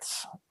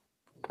Patriots.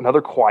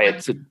 Another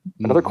quiet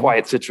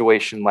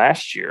situation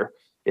last year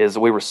is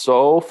we were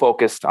so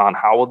focused on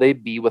how will they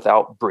be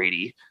without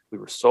Brady. We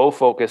were so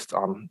focused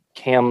on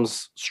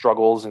Cam's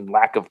struggles and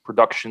lack of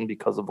production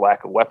because of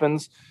lack of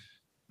weapons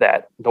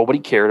that nobody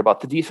cared about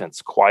the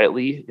defense.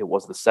 Quietly, it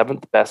was the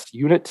 7th best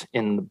unit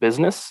in the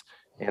business,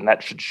 and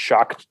that should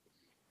shock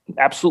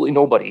absolutely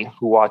nobody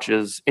who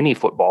watches any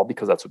football,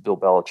 because that's what Bill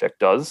Belichick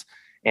does.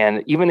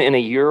 And even in a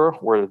year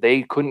where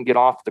they couldn't get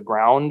off the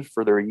ground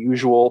for their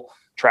usual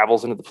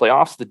travels into the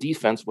playoffs, the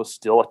defense was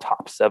still a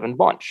top 7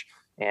 bunch.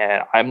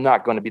 And I'm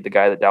not going to be the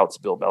guy that doubts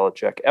Bill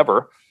Belichick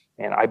ever.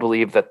 And I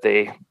believe that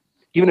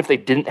even if they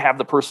didn't have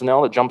the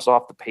personnel that jumps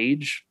off the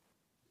page,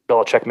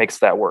 Belichick makes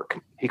that work.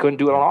 He couldn't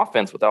do it on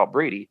offense without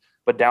Brady,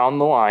 but down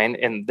the line,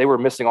 and they were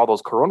missing all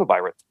those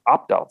coronavirus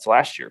opt-outs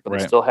last year, but They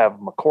still have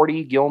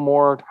McCourty,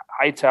 Gilmore,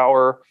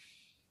 Hightower,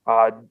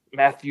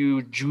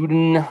 Matthew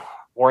Judon,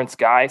 Lawrence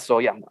Guy. So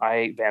yeah,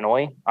 Van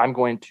Noy, I'm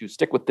going to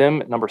stick with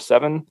them at number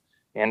 7.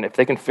 And if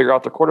they can figure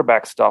out the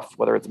quarterback stuff,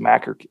 whether it's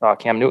Mac or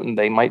Cam Newton,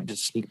 they might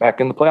just sneak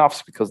back in the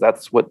playoffs, because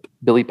that's what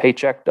Billy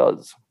Paycheck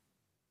does.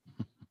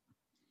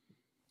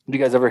 Do you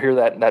guys ever hear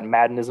that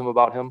maddenism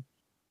about him?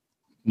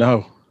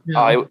 No.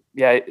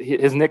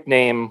 His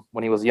nickname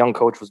when he was a young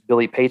coach was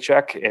Billy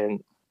Paycheck.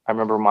 And I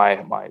remember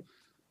my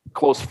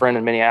close friend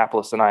in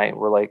Minneapolis and I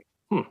were like,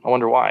 I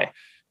wonder why.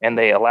 And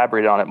they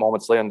elaborated on it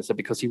moments later, and they said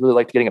because he really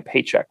liked getting a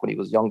paycheck when he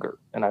was younger.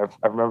 And I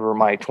remember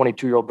my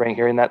 22-year-old brain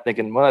hearing that,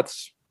 thinking, well,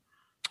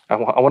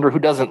 I wonder who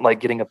doesn't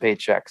like getting a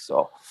paycheck.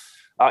 So,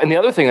 and the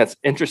other thing that's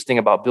interesting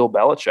about Bill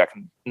Belichick,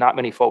 and not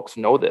many folks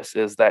know this,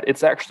 is that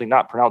it's actually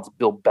not pronounced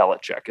Bill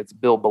Belichick. It's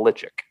Bill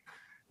Belichick.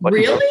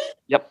 Really?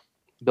 Yep.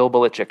 Bill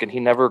Belichick. And he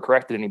never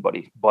corrected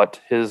anybody, but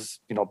his,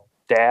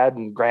 dad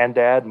and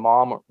granddad,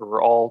 mom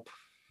were all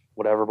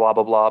whatever, blah,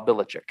 blah, blah,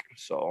 Belichick.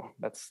 So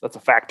that's a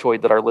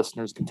factoid that our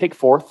listeners can take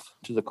forth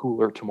to the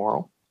cooler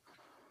tomorrow.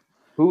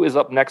 Who is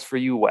up next for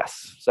you,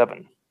 Wes?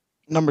 7.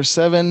 Number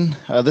 7,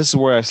 this is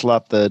where I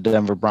slot the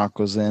Denver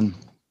Broncos in.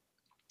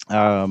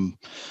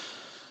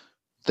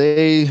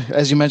 They,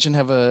 as you mentioned,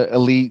 have a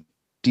elite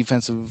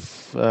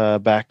defensive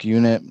back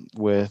unit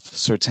with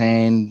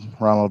Surtain,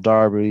 Ronald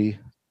Darby,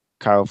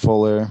 Kyle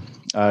Fuller,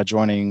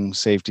 joining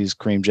safeties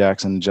Kareem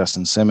Jackson and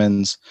Justin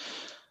Simmons.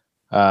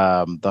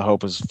 The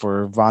hope is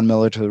for Von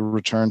Miller to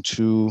return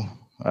to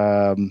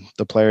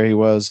the player he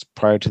was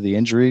prior to the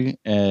injury,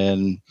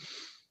 and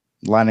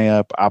lining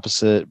up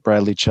opposite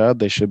Bradley Chubb,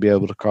 they should be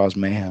able to cause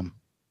mayhem.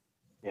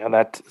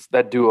 Yeah,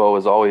 that duo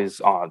is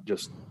always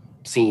just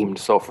seemed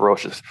so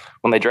ferocious.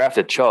 When they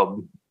drafted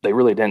Chubb, they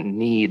really didn't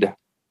need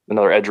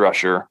another edge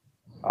rusher,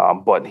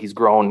 but he's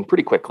grown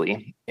pretty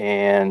quickly.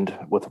 And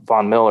with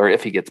Von Miller,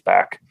 if he gets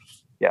back,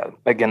 yeah,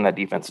 again, that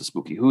defense is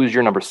spooky. Who is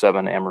your number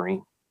 7,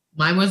 Anne-Marie?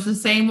 Mine was the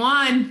same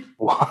one.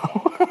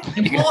 Wow.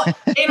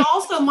 And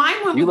also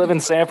mine was. You live in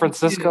San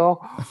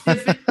Francisco?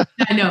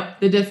 I know.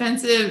 The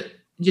defensive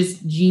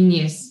just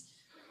genius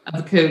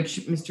of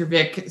Coach Mr.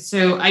 Vick.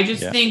 So I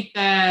just think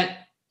that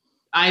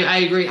I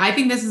agree. I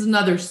think this is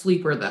another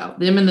sleeper, though.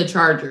 Them and the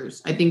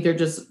Chargers. I think they're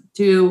just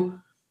two.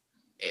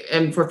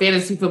 And for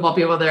fantasy football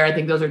people there, I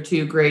think those are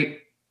two great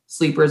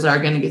sleepers that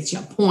are going to get you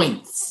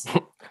points.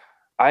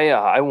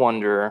 I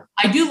wonder.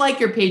 I do like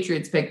your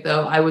Patriots pick,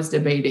 though. I was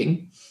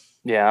debating.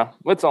 Yeah,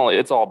 it's all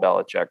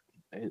Belichick.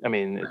 I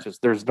mean, it's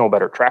just there's no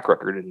better track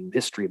record in the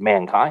history of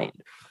mankind.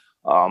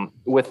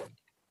 With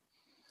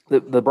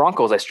the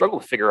Broncos, I struggle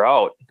to figure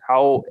out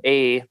how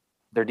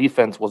their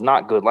defense was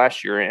not good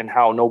last year and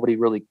how nobody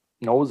really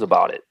knows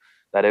about it,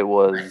 that it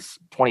was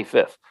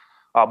 25th.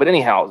 But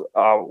anyhow,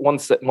 one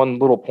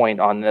little point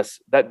on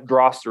this, that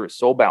roster is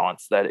so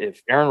balanced that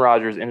if Aaron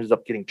Rodgers ends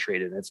up getting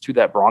traded and it's to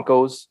that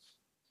Broncos,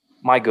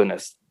 my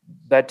goodness,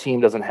 that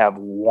team doesn't have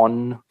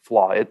one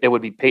flaw. It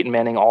would be Peyton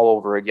Manning all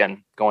over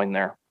again going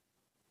there.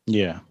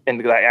 Yeah.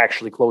 And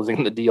actually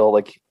closing the deal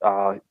like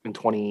in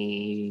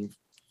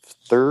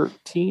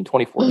 2013,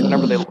 2014,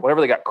 whenever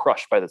they got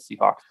crushed by the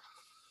Seahawks.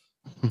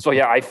 So,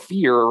 yeah, I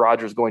fear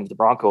Rodgers going to the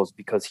Broncos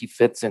because he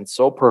fits in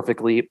so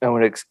perfectly.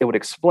 And it would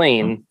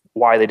explain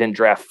why they didn't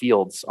draft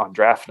Fields on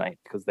draft night,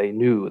 because they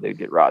knew they'd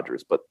get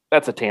Rodgers. But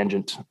that's a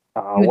tangent.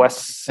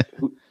 Wes,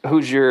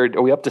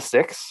 are we up to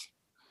 6?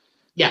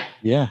 Yeah.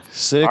 Yeah.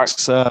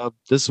 6. Right.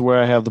 This is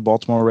where I have the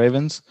Baltimore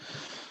Ravens.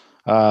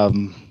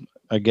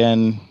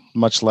 Again,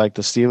 much like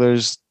the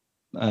Steelers,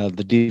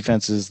 the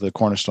defense is the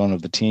cornerstone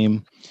of the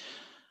team.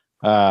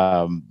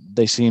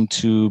 They seem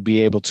to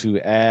be able to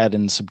add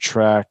and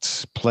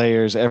subtract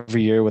players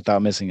every year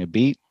without missing a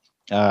beat.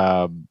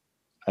 I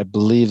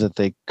believe that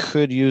they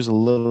could use a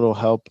little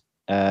help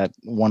at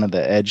one of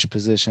the edge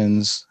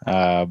positions.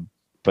 But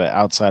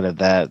outside of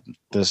that,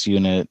 this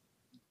unit,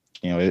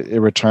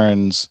 it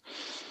returns.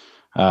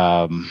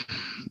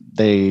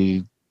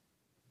 They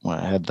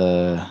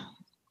were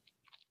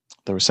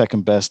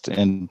second best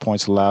in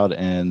points allowed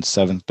and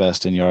 7th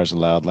best in yards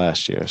allowed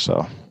last year.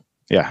 So,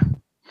 yeah.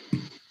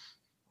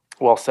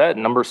 Well said.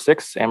 Number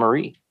 6,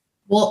 Anne-Marie.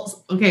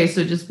 Well, okay,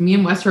 so just me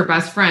and Wes are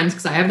best friends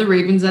because I have the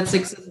Ravens at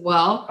 6 as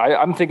well.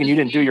 I'm thinking you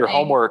didn't do your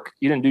homework.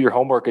 You didn't do your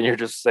homework, and you're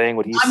just saying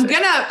what he said.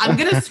 I'm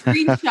gonna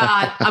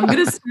screenshot. I'm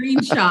gonna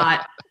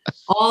screenshot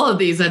all of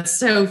these. That's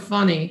so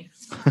funny.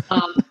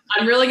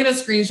 I'm really gonna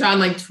screenshot and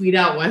like tweet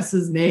out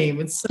Wes's name.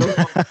 It's so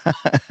funny.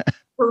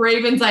 For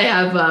Ravens, I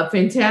have a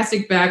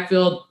fantastic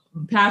backfield.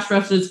 Pass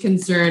rush is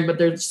concerned, but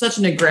they're such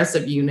an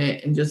aggressive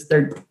unit, and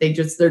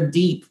they're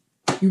deep.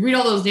 You read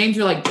all those names,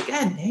 you're like,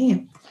 God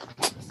damn.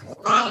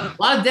 A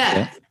lot of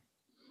depth.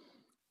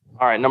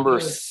 All right, number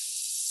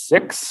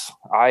 6,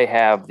 I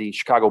have the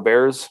Chicago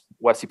Bears.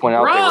 Wes, you pointed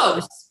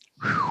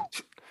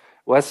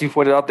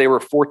out they were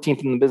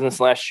 14th in the business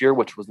last year,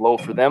 which was low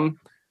for them.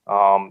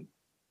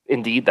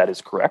 Indeed, that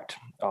is correct.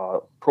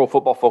 Pro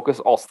Football Focus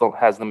also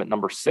has them at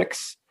number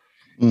 6.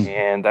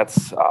 And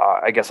that's,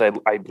 I guess I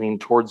lean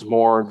towards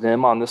more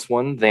them on this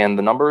one than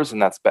the numbers.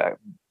 And that's back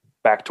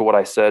to what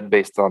I said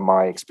based on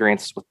my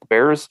experiences with the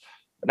Bears.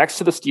 Next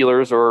to the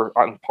Steelers, or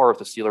on par with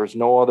the Steelers,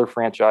 no other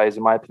franchise,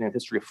 in my opinion, in the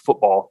history of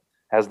football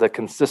has the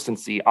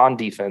consistency on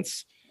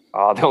defense.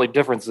 The only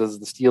difference is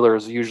the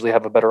Steelers usually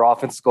have a better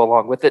offense to go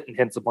along with it and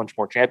hence a bunch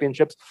more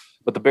championships.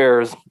 But the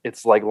Bears,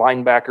 it's like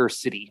linebacker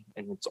city,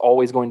 and it's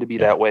always going to be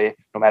that way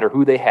no matter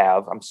who they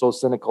have. I'm so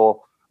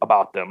cynical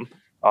about them,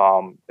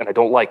 and I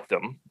don't like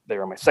them. They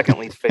are my second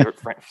least favorite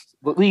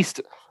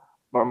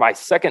or my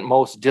second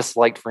most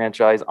disliked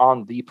franchise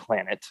on the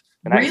planet.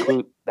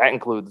 And that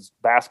includes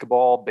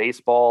basketball,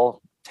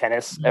 baseball,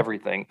 tennis,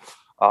 everything.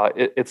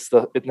 It's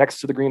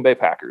next to the Green Bay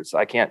Packers.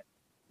 I can't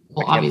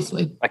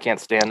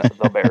stand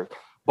the Bears.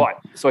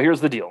 But so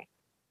here's the deal.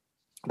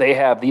 They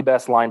have the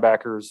best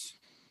linebackers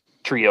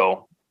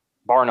trio,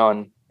 bar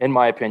none, in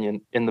my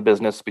opinion, in the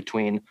business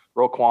between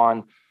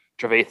Roquan,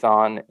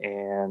 Trevathan,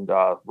 and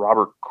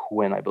Robert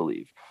Quinn, I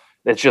believe.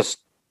 It's just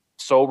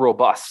so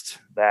robust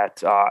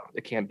that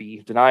it can't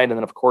be denied. And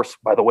then, of course,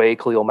 by the way,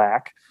 Khalil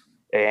Mack.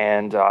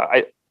 And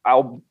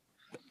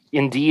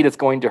indeed, it's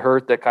going to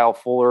hurt that Kyle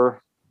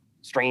Fuller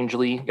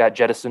strangely got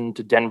jettisoned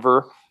to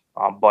Denver.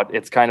 But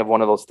it's kind of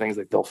one of those things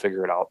that they'll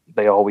figure it out.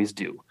 They always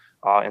do.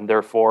 And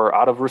therefore,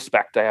 out of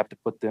respect, I have to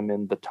put them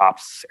in the top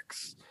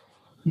 6.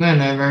 No,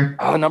 never.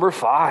 Number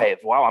 5.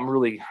 Wow, I'm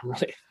really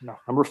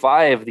number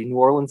 5, the New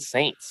Orleans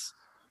Saints.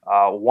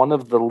 One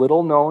of the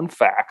little known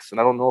facts, and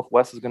I don't know if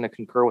Wes is going to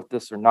concur with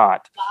this or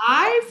not.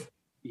 5?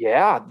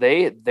 Yeah,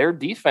 their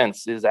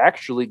defense is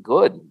actually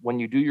good when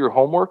you do your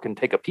homework and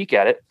take a peek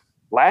at it.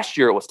 Last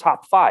year, it was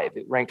top 5.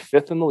 It ranked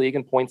 5th in the league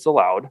in points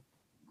allowed.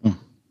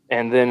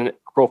 And then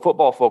Pro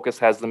Football Focus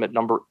has them at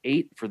number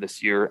 8 for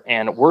this year.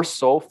 And we're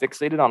so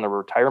fixated on the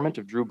retirement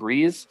of Drew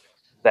Brees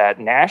that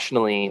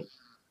nationally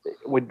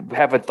would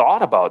have a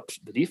thought about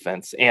the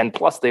defense. And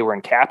plus, they were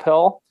in cap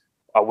hell.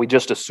 We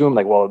just assumed,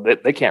 like, well,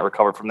 they can't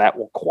recover from that.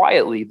 Well,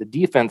 quietly, the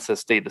defense has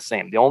stayed the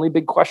same. The only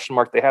big question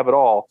mark they have at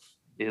all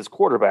is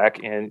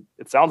quarterback. And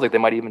it sounds like they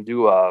might even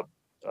do a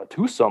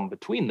twosome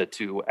between the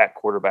two at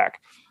quarterback.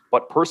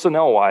 But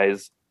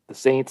personnel-wise, the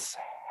Saints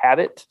have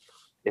it,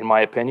 in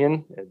my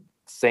opinion.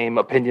 Same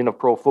opinion of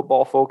Pro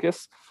Football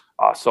Focus.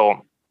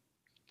 So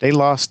they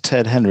lost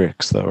Ted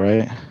Hendricks, though,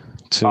 right?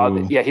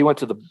 Yeah, he went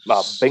to the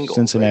Bengals.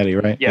 Cincinnati,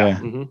 right? Yeah.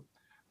 Mm-hmm.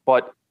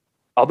 But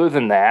other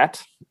than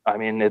that, I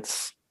mean,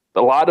 it's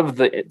a lot of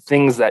the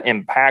things that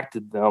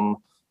impacted them.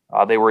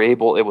 They were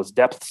able. It was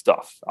depth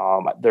stuff.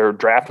 Their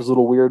draft was a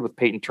little weird with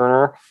Peyton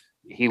Turner.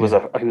 He was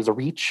a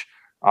reach.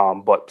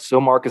 But still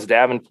Marcus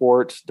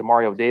Davenport,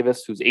 Demario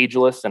Davis, who's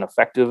ageless and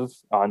effective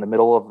in the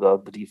middle of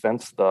the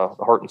defense, the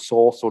heart and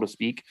soul, so to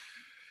speak.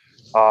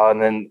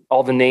 And then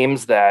all the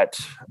names that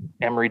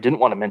Emery didn't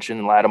want to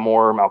mention: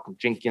 Lattimore, Malcolm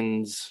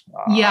Jenkins.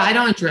 I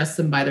don't address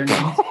them by their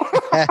names.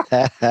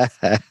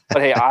 But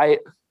hey,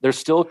 they're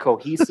still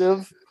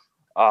cohesive.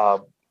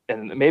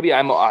 And maybe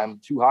I'm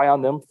too high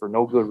on them for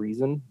no good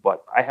reason.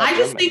 But I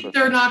just think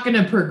they're not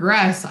going to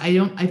progress. I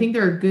think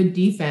they're a good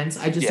defense.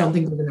 I just don't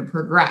think they're going to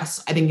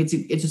progress. I think it's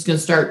just going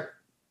to start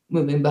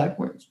moving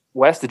backwards.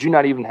 Wes, did you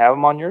not even have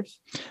them on yours?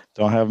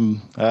 Don't have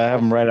them. I have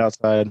them right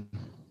outside.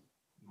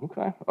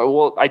 Okay.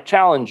 Well, I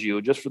challenge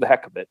you just for the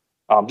heck of it,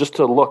 just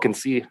to look and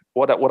see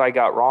what I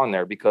got wrong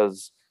there,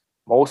 because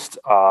most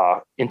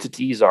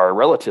entities are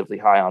relatively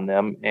high on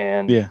them.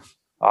 And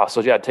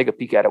take a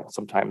peek at it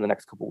sometime in the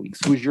next couple of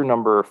weeks. Who's your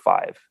number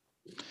 5?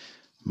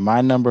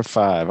 My number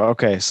 5.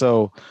 Okay.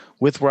 So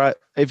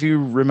if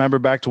you remember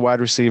back to wide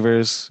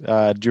receivers,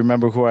 do you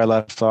remember who I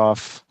left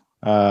off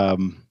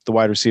the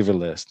wide receiver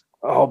list?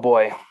 Oh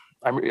boy.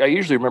 I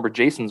usually remember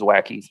Jason's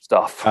wacky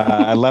stuff.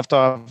 I left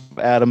off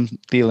Adam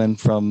Thielen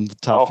from the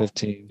top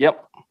 15.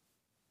 Yep.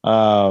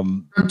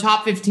 From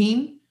top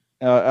 15?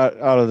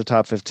 Out of the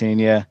top 15,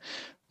 yeah.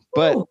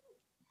 But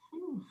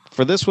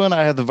for this one,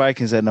 I had the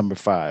Vikings at number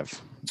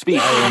 5.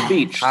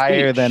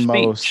 Higher than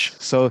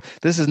most. So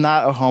this is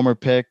not a homer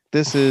pick.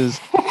 This is,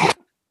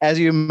 as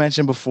you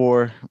mentioned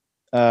before,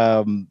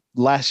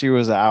 last year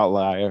was an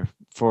outlier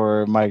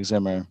for Mike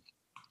Zimmer.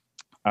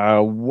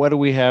 What do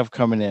we have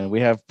coming in? We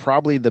have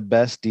probably the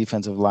best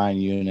defensive line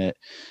unit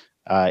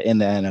in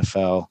the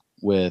NFL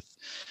with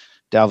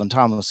Dalvin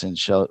Tomlinson,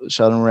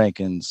 Sheldon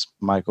Rankins,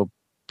 Michael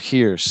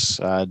Pierce,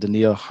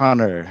 Danielle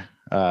Hunter.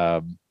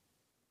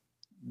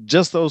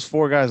 Just those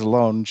 4 guys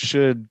alone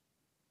should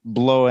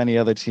blow any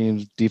other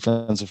team's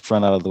defensive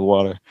front out of the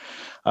water.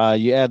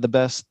 You add the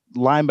best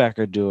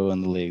linebacker duo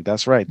in the league.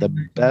 That's right, the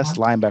best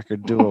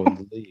linebacker duo in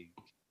the league.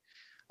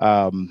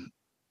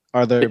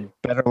 Are there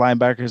better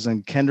linebackers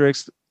than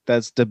Kendricks?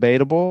 That's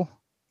debatable.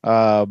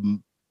 Are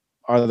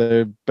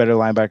there better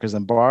linebackers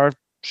than Barr?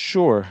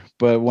 Sure.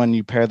 But when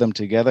you pair them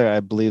together, I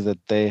believe that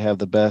they have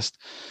the best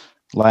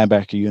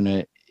linebacker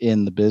unit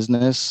in the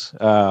business.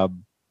 The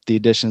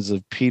additions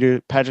of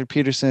Patrick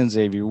Peterson,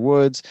 Xavier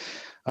Woods,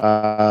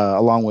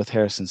 along with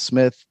Harrison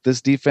Smith.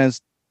 This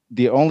defense,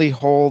 the only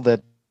hole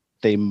that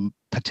they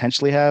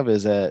potentially have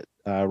is at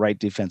right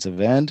defensive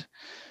end.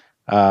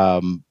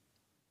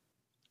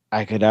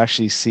 I could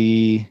actually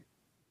see,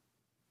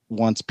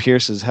 once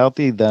Pierce is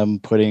healthy, them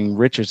putting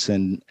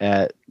Richardson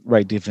at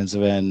right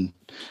defensive end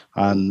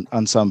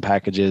on some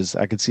packages.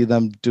 I could see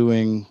them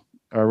doing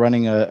or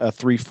running a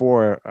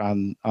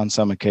 3-4 on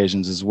some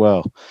occasions as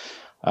well.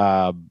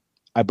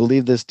 I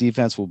believe this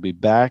defense will be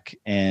back,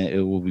 and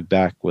it will be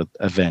back with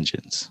a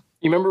vengeance.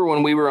 You remember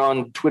when we were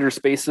on Twitter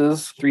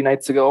Spaces 3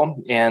 nights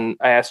ago, and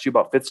I asked you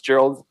about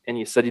Fitzgerald, and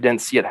you said you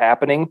didn't see it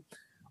happening?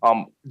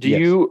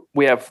 The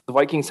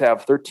Vikings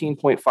have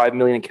 $13.5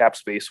 million in cap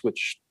space,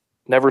 which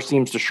never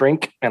seems to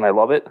shrink, and I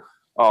love it.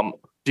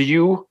 Do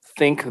you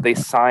think they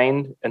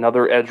signed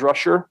another edge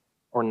rusher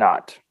or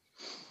not?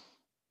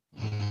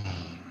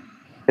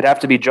 It'd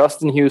have to be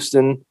Justin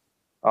Houston,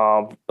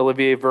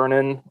 Olivier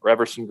Vernon, or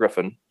Everson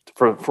Griffin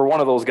for one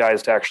of those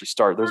guys to actually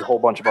start. There's a whole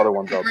bunch of other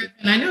ones out there.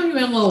 And I know you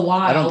went a little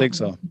wild. I don't think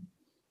so.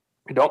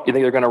 You don't? You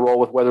think they're going to roll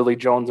with Weatherly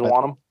Jones and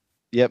Wanham?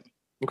 Yep.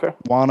 Okay.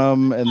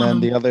 Wanham, and then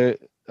the other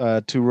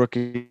 2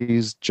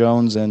 rookies,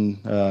 Jones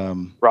and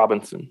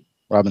Robinson.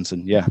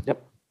 Yeah.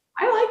 Yep.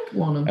 I like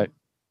Wanham.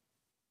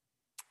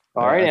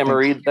 All right,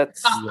 Emery.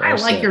 I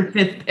like your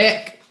 5th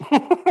pick.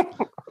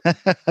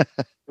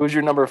 Who's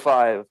your number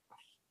 5?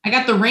 I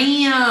got the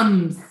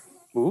Rams.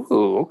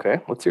 Ooh, okay.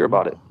 Let's hear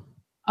about it.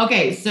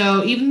 Okay,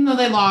 so even though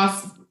they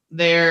lost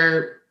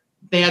they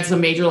had some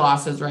major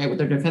losses, right, with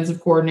their defensive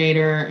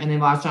coordinator, and they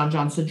lost John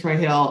Johnson, Troy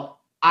Hill.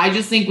 I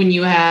just think when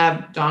you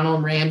have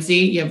Donald Ramsey,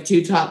 you have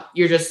 2 top.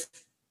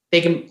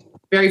 They can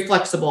very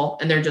flexible,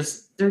 and they're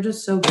just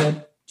so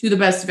good. 2 of the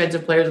best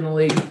defensive players in the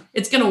league.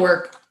 It's gonna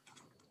work,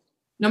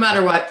 no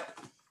matter what.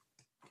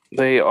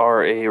 They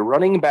are a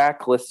running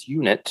backless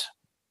unit,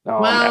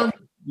 Yeah.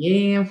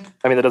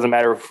 I mean, that doesn't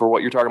matter for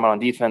what you're talking about on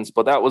defense,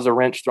 but that was a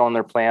wrench thrown in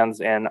their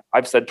plans. And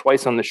I've said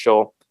twice on the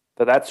show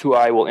that that's who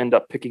I will end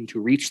up picking to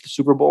reach the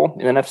Super Bowl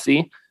in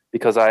NFC,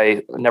 because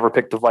I never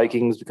picked the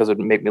Vikings because it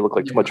would make me look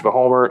like too much of a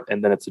homer.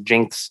 And then it's a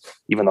jinx,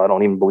 even though I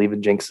don't even believe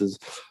in jinxes.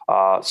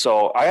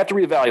 So I have to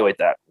reevaluate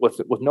that.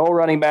 With no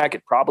running back,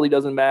 it probably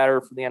doesn't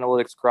matter for the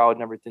analytics crowd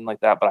and everything like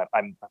that. But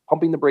I'm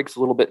pumping the brakes a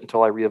little bit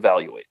until I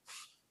reevaluate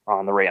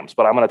on the Rams.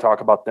 But I'm going to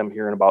talk about them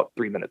here in about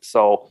 3 minutes.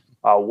 So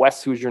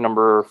Wes, who's your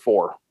number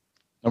 4?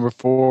 Number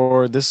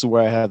 4, this is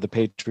where I have the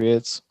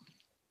Patriots.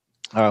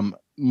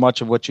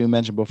 Much of what you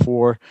mentioned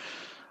before.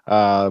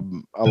 A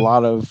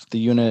lot of the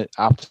unit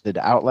opted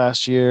out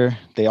last year.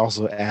 They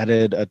also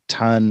added a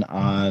ton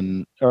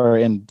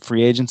in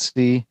free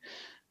agency.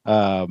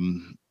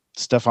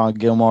 Stephon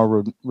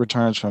Gilmore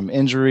returns from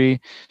injury,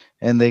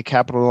 and they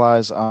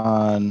capitalize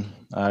on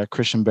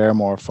Christian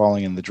Barmore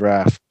falling in the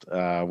draft,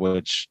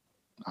 which,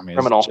 I mean,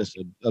 criminal. It's just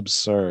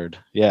absurd.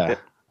 Yeah.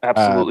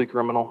 Absolutely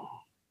criminal.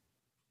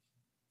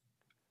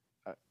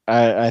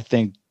 I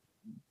think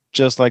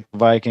just like the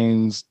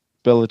Vikings,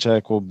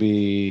 Belichick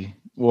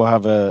will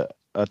have a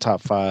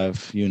top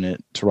 5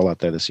 unit to roll out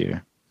there this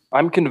year.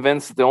 I'm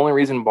convinced the only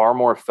reason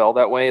Barmore fell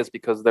that way is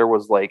because there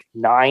was like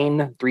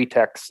 9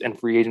 3-techs in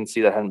free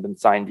agency that hadn't been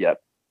signed yet.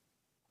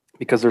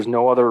 Because there's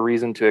no other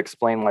reason to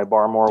explain why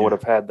Barmore would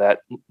have had that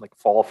like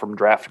fall from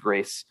draft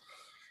grace.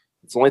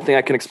 It's the only thing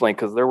I can explain,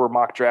 because there were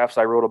mock drafts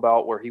I wrote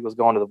about where he was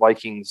going to the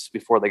Vikings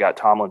before they got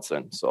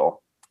Tomlinson.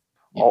 So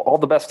all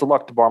the best of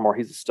luck to Barmore.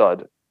 He's a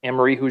stud.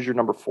 Anne-Marie, who's your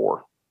number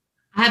 4?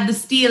 I have the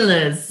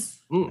Steelers.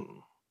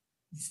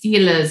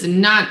 Steelers,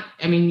 and not,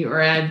 I mean, you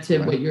add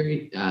to what your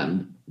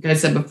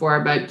guys said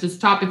before, but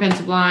just top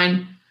defensive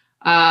line.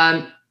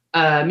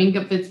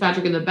 Minka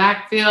Fitzpatrick in the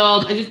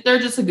backfield. They're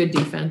just a good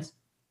defense.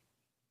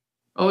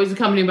 Always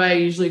accompanied by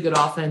usually a good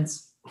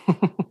offense.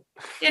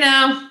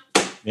 Yeah.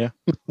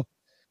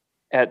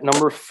 At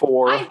number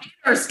 4. I hate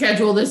our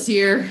schedule this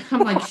year. I'm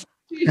like,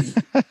 geez.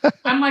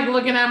 I'm like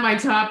looking at my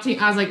top team.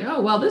 I was like,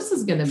 oh, well, this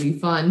is going to be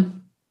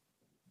fun.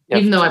 Yep.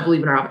 Even though I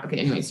believe in our, okay,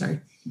 anyway, sorry.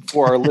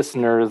 For our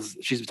listeners,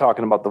 she's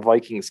talking about the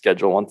Vikings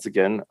schedule once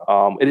again.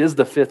 It is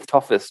the 5th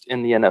toughest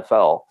in the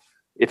NFL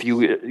if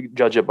you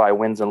judge it by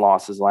wins and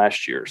losses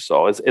last year.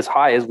 So as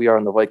high as we are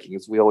in the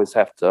Vikings, we always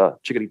have to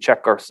chickadee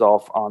check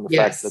ourselves on the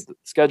fact that the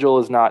schedule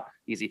is not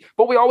easy.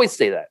 But we always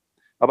say that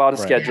about a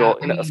schedule.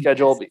 Yeah, a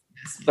schedule.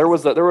 There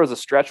was a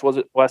stretch, was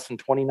it Wes, in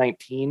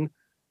 2019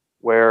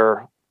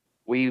 where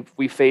we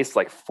faced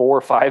like 4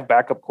 or 5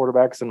 backup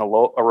quarterbacks in a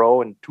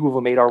row, and 2 of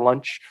them ate our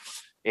lunch.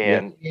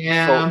 And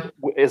so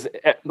is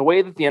the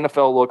way that the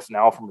NFL looks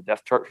now from a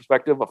depth chart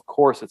perspective, of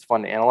course it's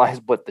fun to analyze,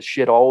 but the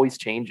shit always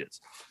changes.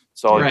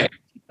 So keep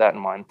that in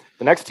mind.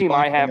 The next team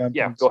I have,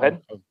 go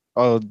ahead.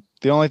 Oh,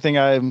 the only thing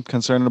I'm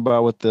concerned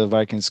about with the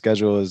Vikings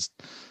schedule is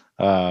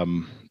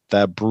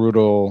that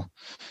brutal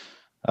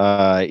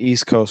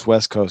East Coast,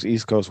 West Coast,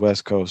 East Coast,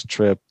 West Coast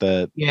trip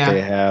that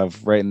they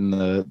have right in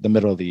the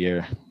middle of the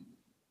year.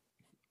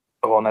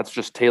 Oh, and that's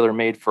just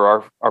tailor-made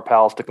for our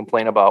pals to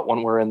complain about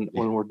when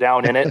we're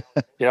down in it.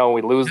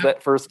 We lose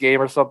that first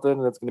game or something,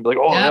 and it's going to be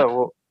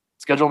like,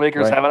 schedule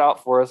makers have it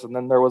out for us, and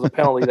then there was a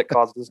penalty that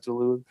caused us to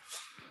lose.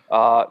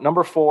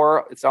 Number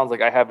 4, it sounds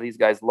like I have these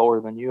guys lower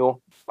than you,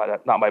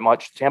 but not by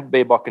much. Tampa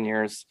Bay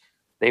Buccaneers,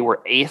 they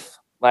were 8th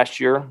last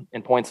year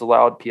in points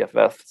allowed.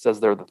 PFF says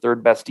they're the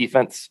 3rd best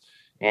defense,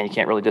 and you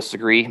can't really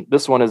disagree.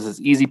 This one is as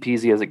easy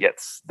peasy as it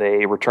gets.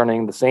 They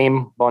returning the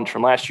same bunch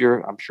from last year.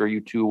 I'm sure you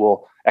two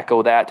will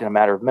echo that in a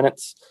matter of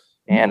minutes.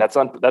 And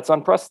that's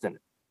unprecedented.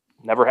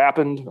 Never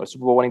happened. A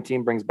Super Bowl winning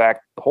team brings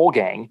back the whole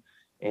gang.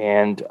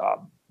 And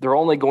they're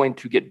only going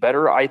to get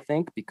better, I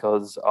think,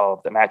 because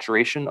of the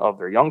maturation of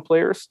their young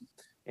players.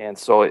 And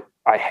so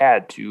I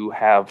had to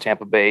have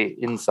Tampa Bay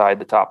inside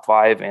the top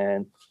 5.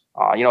 And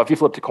if you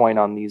flip the coin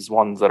on these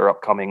ones that are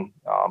upcoming,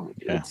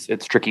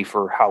 it's tricky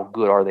for how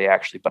good are they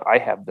actually, but I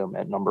have them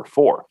at number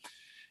 4.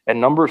 And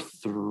number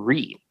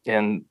 3,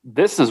 and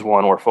this is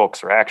one where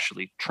folks are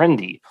actually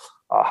trendy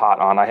hot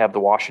on. I have the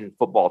Washington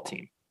football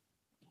team.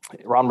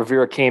 Ron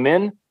Rivera came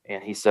in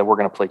and he said, we're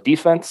going to play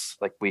defense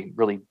like we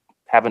really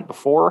haven't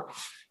before.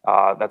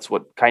 That's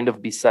what kind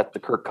of beset the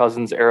Kirk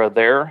Cousins era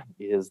there,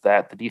 is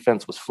that the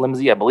defense was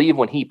flimsy, I believe,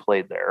 when he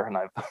played there. And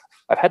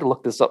I've had to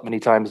look this up many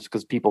times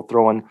because people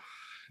throwing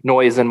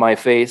noise in my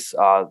face.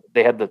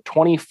 They had the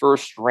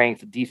 21st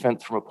ranked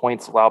defense from a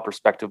points allowed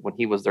perspective when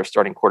he was their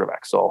starting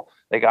quarterback. So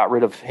they got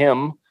rid of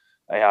him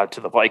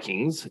to the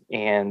Vikings,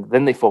 and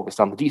then they focused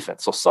on the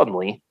defense. So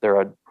suddenly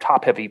they're a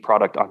top heavy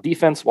product on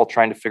defense while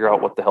trying to figure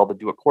out what the hell to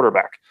do at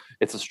quarterback.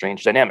 It's a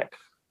strange dynamic.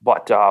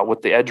 But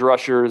with the edge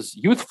rushers,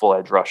 youthful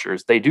edge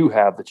rushers, they do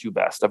have the 2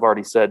 best. I've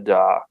already said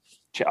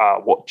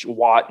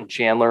Watt and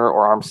Chandler,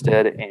 or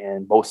Armstead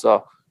and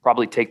Bosa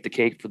probably take the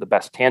cake for the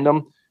best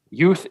tandem.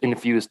 Youth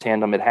infused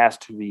tandem, it has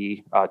to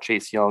be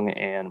Chase Young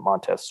and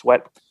Montez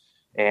Sweat.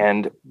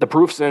 And the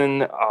proof's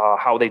in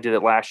how they did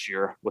it last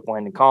year with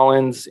Landon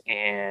Collins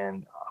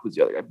and who's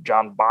the other guy?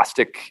 John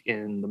Bostic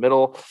in the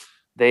middle.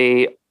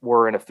 They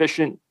were an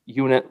efficient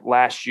unit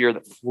last year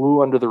that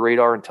flew under the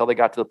radar until they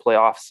got to the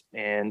playoffs,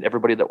 and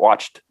everybody that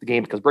watched the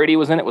game because Brady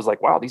was in it was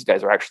like, wow, these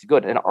guys are actually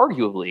good. And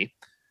arguably,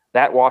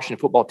 that Washington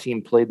football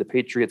team played the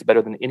Patriots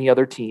better than any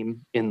other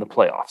team in the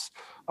playoffs.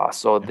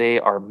 So they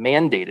are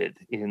mandated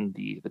in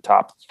the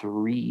top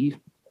 3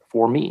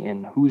 for me.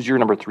 And who's your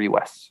number 3,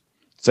 Wes?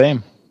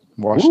 Same.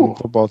 Washington Ooh.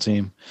 football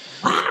team.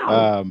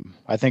 Wow.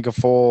 I think a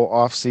full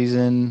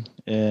offseason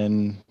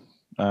in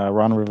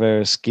Ron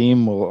Rivera's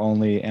scheme will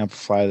only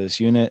amplify this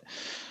unit.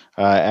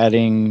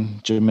 Adding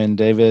Jamin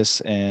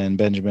Davis and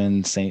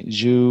Benjamin St.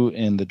 Juste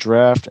in the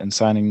draft and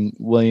signing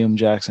William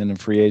Jackson in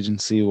free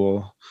agency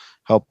will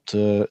help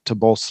to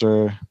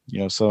bolster,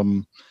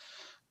 some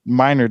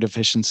minor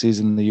deficiencies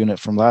in the unit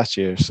from last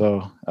year.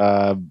 So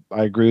I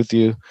agree with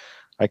you.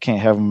 I can't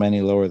have them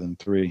any lower than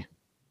 3.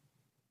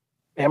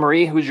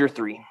 Anne-Marie, who's your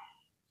 3?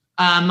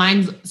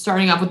 Mine's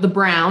starting off with the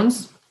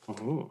Browns.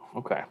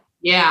 Okay.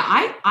 Yeah,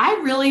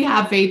 I really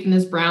have faith in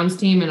this Browns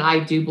team, and I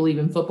do believe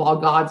in football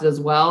gods as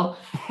well.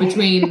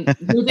 Between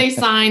who they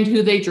signed,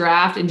 who they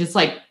draft, and just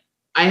like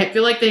I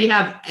feel like they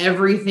have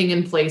everything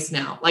in place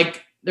now.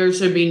 Like there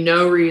should be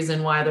no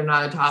reason why they're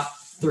not a top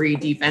 3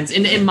 defense,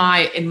 in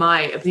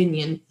my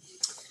opinion.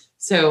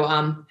 So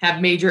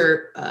have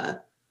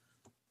major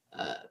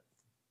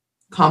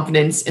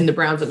confidence in the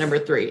Browns at number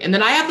 3, and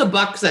then I have the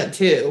Bucks at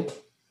 2.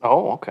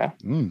 Oh, okay.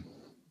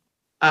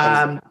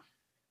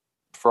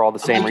 For all the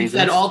same like reasons. You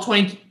said all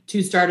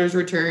 22 starters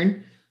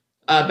return.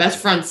 Best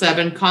front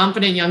 7,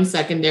 confident young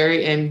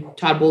secondary, and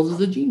Todd Bowles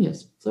is a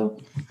genius. So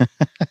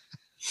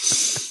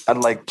I'd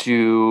like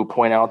to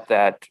point out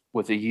that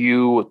with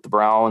the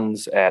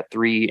Browns at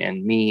 3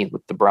 and me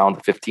with the Browns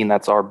at 15,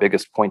 that's our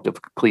biggest point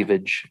of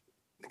cleavage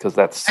because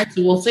that's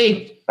we'll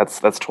see.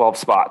 That's 12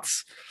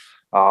 spots.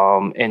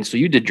 And so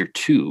you did your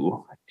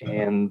 2,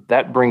 and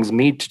that brings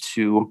me to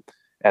 2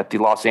 at the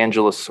Los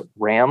Angeles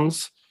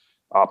Rams.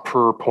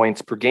 Per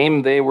points per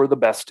game, they were the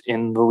best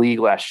in the league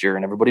last year,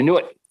 and everybody knew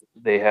it.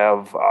 They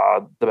have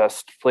the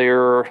best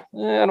player, I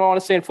don't want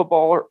to say in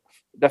football, or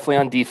definitely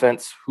on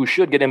defense, who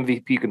should get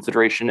MVP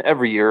consideration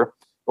every year,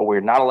 but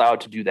we're not allowed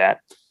to do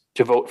that,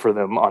 to vote for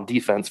them on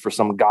defense for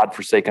some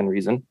godforsaken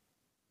reason.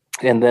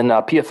 And then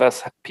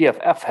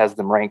PFF has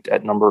them ranked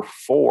at number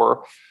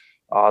 4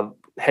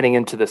 heading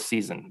into this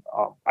season.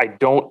 I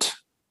don't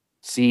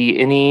see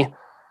any...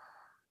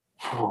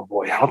 Oh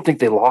boy, I don't think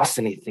they lost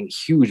anything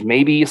huge.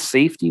 Maybe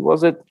safety,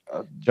 was it?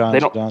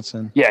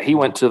 Johnson. Yeah, he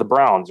went to the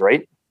Browns,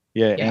 right?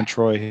 Yeah, and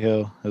Troy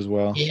Hill as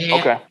well. Yeah.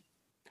 Okay.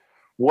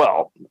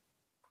 Well,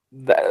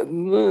 that, a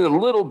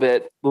little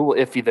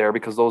iffy there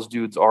because those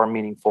dudes are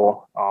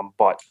meaningful.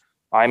 But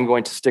I'm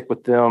going to stick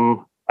with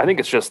them. I think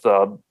it's just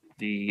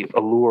the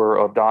allure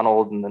of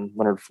Donald and then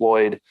Leonard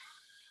Floyd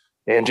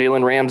and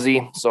Jalen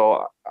Ramsey.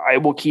 So I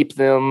will keep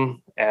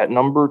them at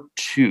number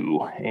 2.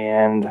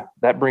 And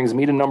that brings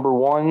me to number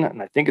 1.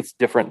 And I think it's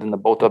different than the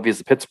both of you,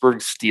 the Pittsburgh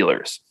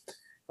Steelers.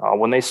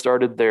 When they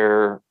started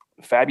their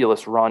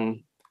fabulous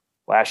run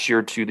last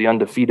year to the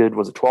undefeated,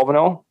 was it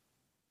 12-0?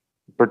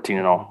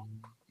 13-0.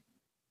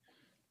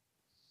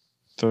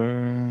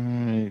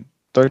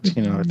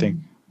 13-0, I think.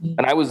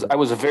 And I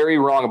was very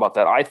wrong about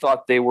that. I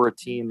thought they were a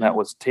team that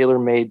was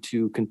tailor-made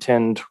to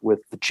contend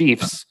with the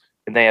Chiefs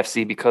in the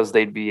AFC because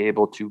they'd be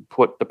able to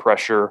put the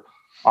pressure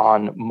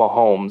on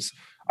Mahomes.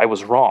 I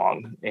was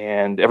wrong.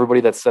 And everybody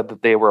that said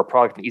that they were a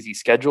product of an easy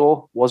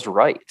schedule was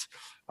right.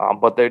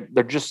 But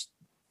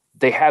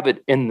they have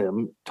it in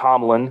them.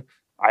 Tomlin,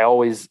 I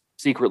always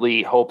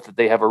secretly hope that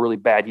they have a really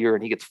bad year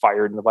and he gets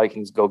fired and the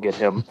Vikings go get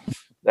him.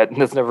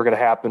 That's never going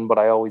to happen, but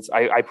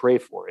I pray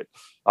for it.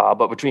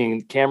 But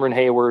between Cameron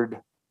Hayward,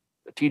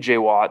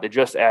 TJ Watt, they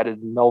just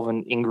added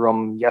Melvin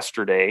Ingram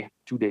yesterday,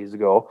 2 days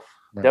ago.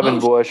 Right. Devin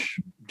Bush,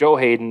 Joe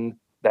Hayden,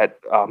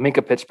 that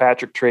Minkah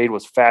Fitzpatrick trade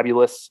was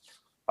fabulous.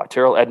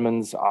 Terrell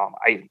Edmonds.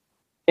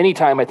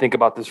 Anytime I think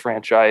about this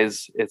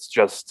franchise, it's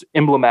just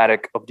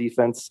emblematic of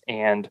defense.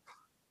 And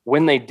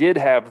when they did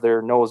have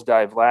their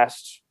nosedive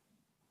last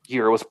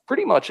year, it was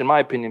pretty much, in my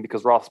opinion,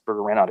 because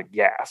Roethlisberger ran out of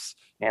gas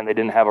and they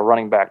didn't have a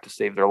running back to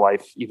save their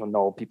life, even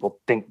though people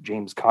think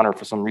James Conner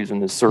for some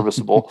reason is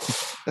serviceable.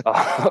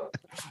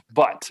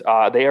 But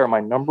they are my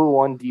number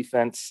 1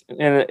 defense.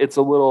 And it's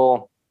a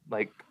little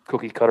like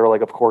cookie cutter.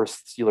 Like, of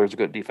course, Steelers are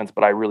good defense,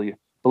 but I really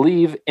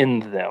believe in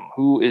them.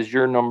 Who is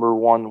your number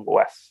 1,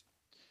 Wes?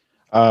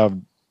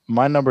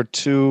 My number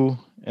 2,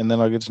 and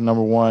then I'll get to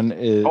number 1.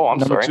 Is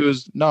number sorry. 2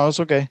 is no, it's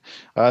okay.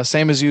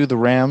 Same as you, the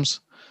Rams.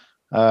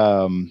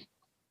 I'll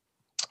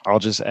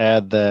just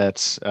add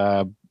that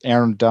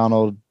Aaron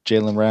Donald,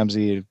 Jalen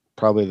Ramsey,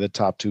 probably the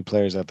top 2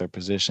 players at their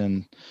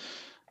position,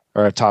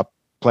 or a top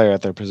player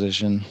at their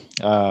position.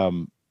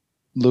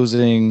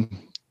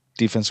 Losing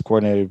defensive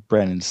coordinator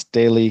Brandon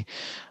Staley,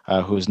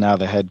 who is now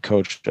the head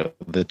coach of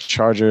the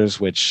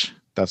Chargers, which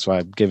that's why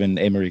I've given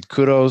Anne-Marie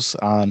kudos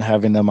on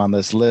having them on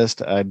this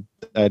list. I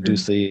do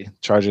see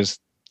Chargers,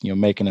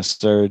 making a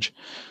surge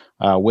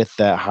with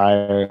that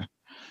hire.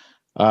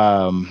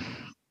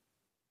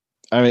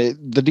 I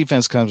mean, the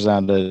defense comes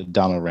down to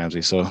Donald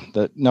Ramsey. So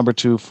the number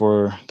 2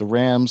 for the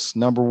Rams,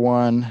 number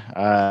 1,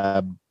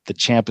 the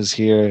champ is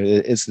here.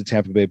 It's the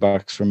Tampa Bay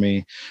Bucks for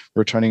me.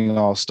 Returning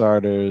all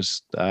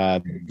starters.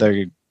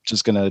 They're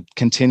just going to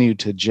continue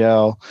to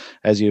gel.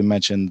 As you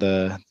mentioned,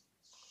 the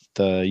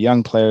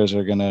young players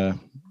are going to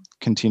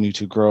continue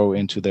to grow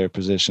into their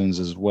positions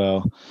as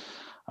well.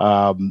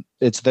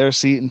 It's their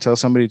seat until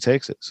somebody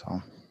takes it.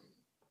 So,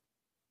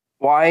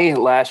 why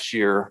last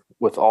year,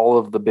 with all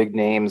of the big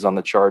names on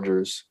the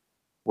Chargers,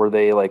 were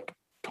they like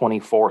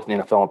 24th in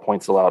the NFL in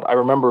points allowed? I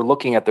remember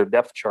looking at their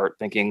depth chart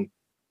thinking,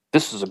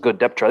 this is a good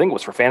depth chart. I think it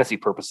was for fantasy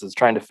purposes,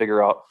 trying to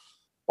figure out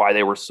why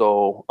they were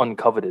so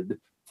uncoveted, if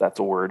that's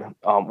a word.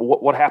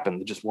 What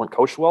happened? They just weren't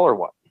coached well, or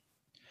what?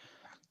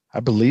 I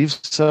believe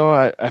so.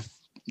 I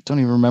don't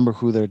even remember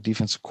who their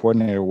defensive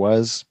coordinator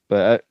was,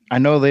 but I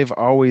know they've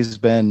always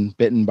been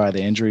bitten by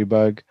the injury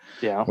bug,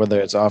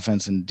 whether it's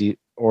offense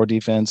or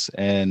defense.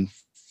 And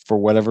for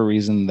whatever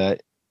reason,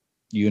 that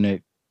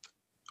unit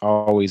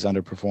always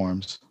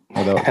underperforms,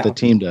 or the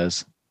team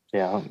does.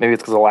 Yeah, maybe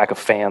it's because of lack of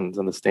fans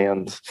in the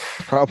stands.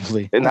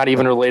 Probably. And not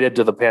even related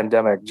to the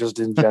pandemic, just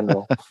in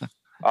general.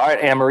 All right,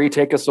 Anne-Marie,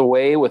 take us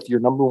away with your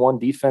number one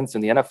defense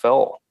in the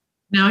NFL.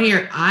 Now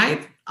here,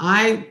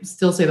 I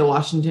still say the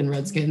Washington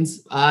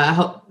Redskins. I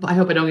hope I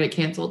don't get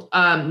canceled.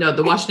 No,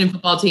 the Washington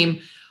football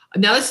team.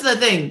 Now this is the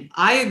thing.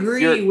 I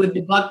agree with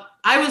the Buck.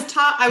 I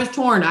was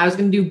torn. I was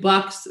going to do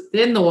Bucks,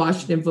 then the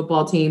Washington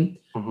football team.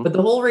 Mm-hmm. But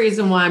the whole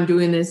reason why I'm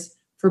doing this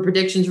for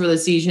predictions for the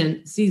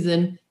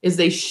season is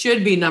they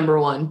should be number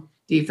one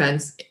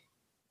defense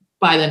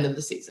by the end of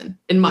the season,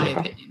 in my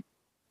opinion.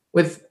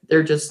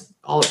 They're just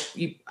all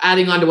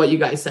adding on to what you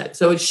guys said.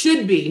 So it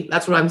should be.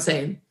 That's what I'm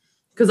saying.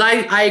 Because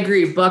I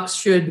agree, Bucks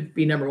should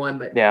be number one,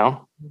 but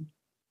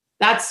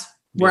that's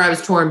where I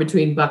was torn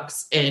between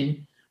Bucks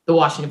and the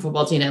Washington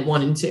football team at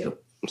 1 and 2.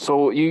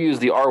 So you use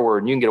the R word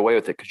and you can get away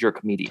with it because you're a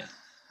comedian.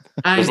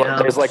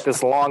 There's like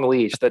this long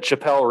leash that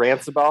Chappelle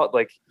rants about.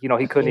 Like,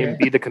 he couldn't even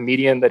be the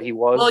comedian that he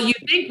was. Well, you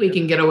think we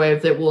can get away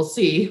with it. We'll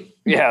see.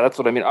 Yeah, that's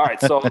what I mean. All right.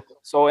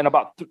 So in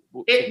about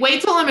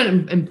wait till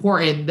I'm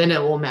important, then it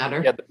will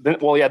matter. Yeah.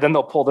 Then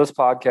they'll pull this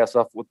podcast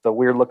up with the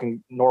weird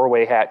looking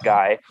Norway hat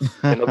guy.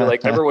 And they'll be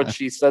like, remember when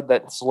she said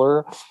that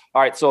slur?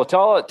 All right. So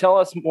tell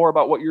us more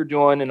about what you're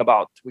doing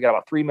we got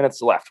about 3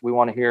 minutes left. We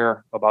want to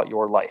hear about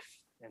your life.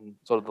 And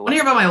so want to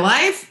hear about my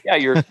life? Yeah.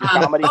 Your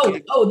comedy.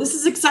 This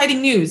is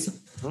exciting news.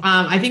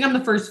 I think I'm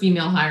the first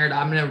female hired.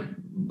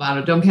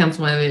 Don't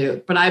cancel my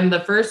video, but I'm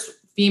the first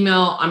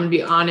female. I'm going to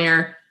be on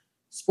air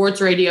sports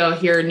radio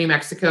here in New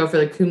Mexico for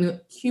the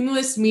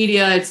Cumulus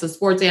Media. It's the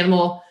sports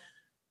animal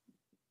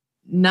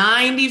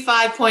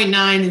 95.9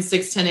 and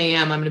 6:10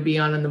 a.m. I'm going to be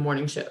on in the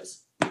morning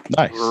shows.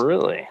 Nice.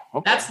 Really?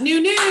 Okay. That's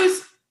new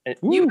news.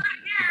 You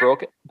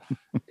broke it.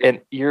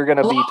 And you're going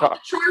to be talking.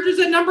 Chargers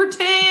at number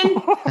 10.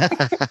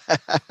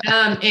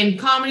 And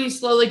comedy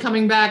slowly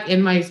coming back.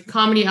 And my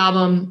comedy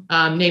album,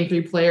 Name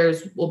 3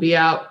 Players, will be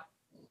out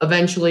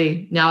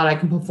eventually now that I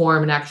can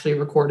perform and actually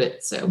record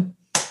it. So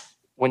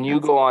when you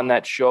go on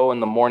that show in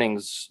the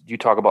mornings, do you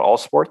talk about all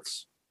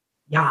sports?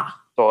 Yeah.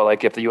 So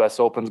like if the U.S.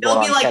 Open's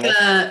going on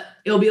tennis?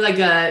 It'll be like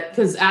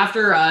because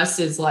after us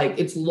is like,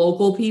 it's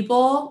local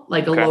people,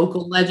 like a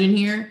local legend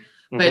here.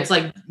 But it's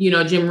like,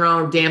 Jim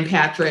Rohn, Dan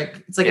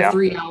Patrick. It's like a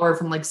 3 hour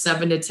from like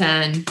 7 to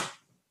 10.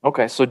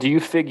 Okay. So do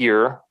you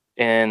figure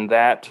in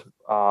that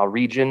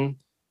region,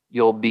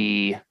 you'll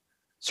be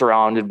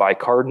surrounded by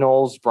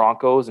Cardinals,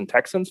 Broncos, and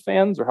Texans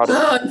fans? Or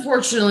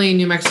unfortunately,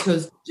 New Mexico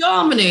is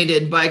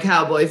dominated by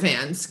Cowboy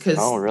fans because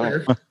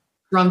their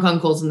drunk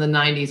uncles in the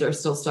 90s are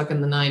still stuck in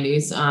the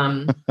 90s.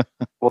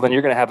 Well, then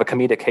you're going to have a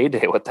comedic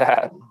heyday with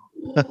that.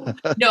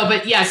 No,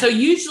 but so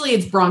usually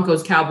it's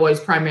Broncos, Cowboys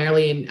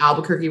primarily in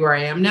Albuquerque where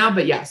I am now.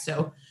 But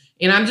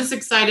and I'm just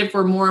excited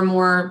for more and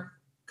more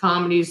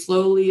comedy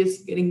slowly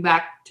is getting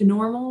back to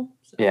normal.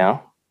 So. Yeah.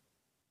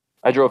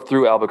 I drove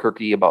through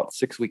Albuquerque about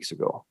 6 weeks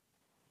ago.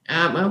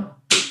 Well,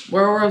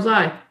 where was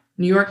I?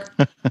 New York?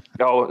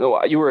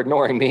 No, you were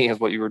ignoring me is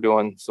what you were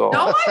doing. So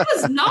no, I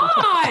was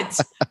not.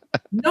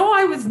 No,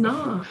 I was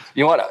not.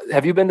 You know what?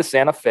 Have you been to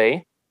Santa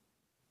Fe?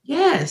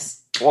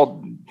 Yes.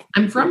 Well,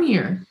 I'm from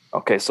here.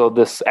 Okay, so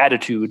this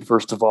attitude,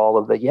 first of all,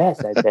 of the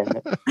yes, I've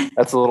been.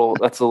 That's a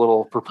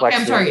little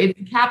perplexing. Okay, I'm sorry. It's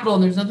the capital,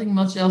 and there's nothing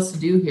much else to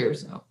do here.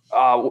 So,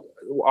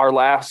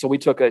 so we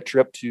took a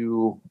trip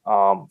to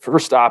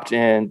first stopped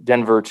in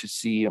Denver to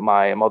see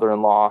my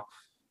mother-in-law,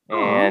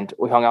 and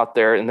we hung out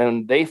there, and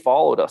then they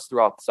followed us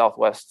throughout the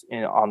Southwest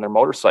on their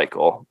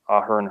motorcycle,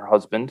 her and her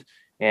husband,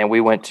 and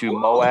we went to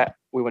Moab.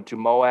 We went to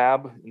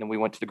Moab, and then we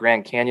went to the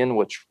Grand Canyon,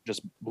 which just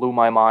blew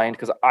my mind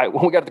because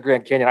when we got to the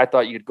Grand Canyon, I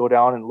thought you'd go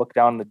down and look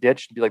down in the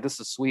ditch and be like, "This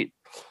is sweet,"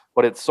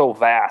 but it's so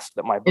vast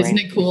that my brain. Isn't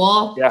it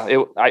cool?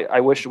 Yeah,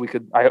 I wish we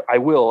could. I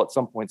will at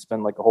some point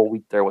spend like a whole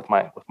week there with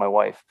my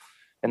wife,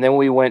 and then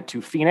we went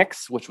to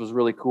Phoenix, which was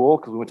really cool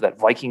because we went to that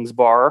Vikings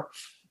bar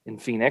in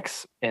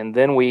Phoenix, and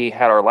then we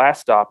had our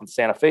last stop in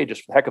Santa Fe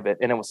just for the heck of it,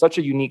 and it was such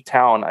a unique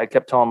town. I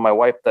kept telling my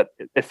wife that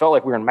it felt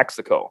like we were in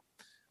Mexico.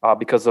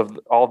 Because of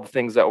all the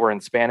things that were in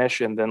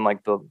Spanish and then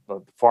like the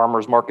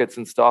farmers markets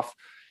and stuff.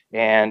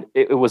 And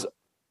it was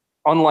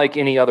unlike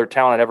any other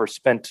town I'd ever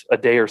spent a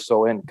day or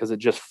so in because it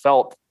just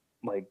felt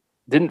like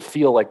didn't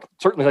feel like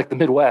certainly like the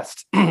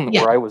Midwest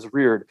where I was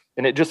reared,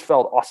 and it just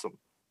felt awesome.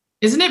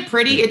 Isn't it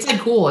pretty? It's like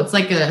cool. It's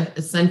like a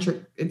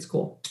eccentric. It's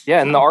cool.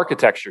 Yeah, and the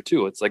architecture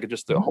too. It's like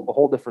just a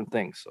whole different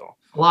thing. So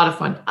a lot of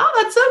fun. Oh,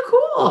 that's so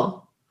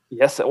cool.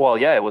 Yes, well,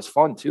 yeah, it was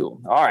fun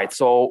too. All right,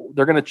 so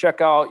they're gonna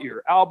check out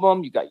your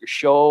album. You got your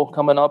show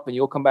coming up, and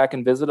you'll come back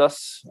and visit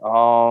us.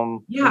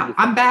 Yeah,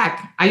 I'm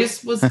back. I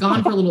just was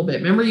gone for a little bit.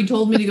 Remember, you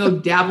told me to go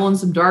dabble in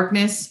some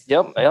darkness.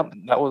 Yep,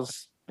 that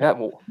was. Yeah,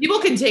 well, people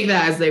can take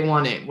that as they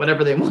want it,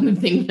 whatever they want to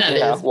think that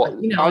is. Well,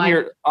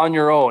 but, on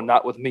your own,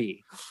 not with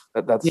me.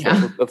 That's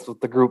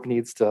what the group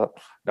needs to.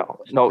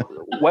 No.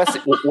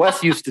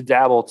 Wes used to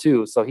dabble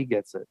too, so he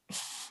gets it.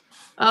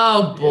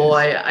 Oh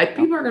boy,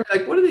 people are gonna be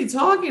like, "What are they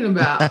talking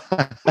about?"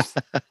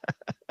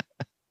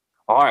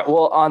 All right.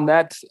 Well, on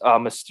that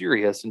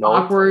mysterious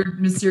note,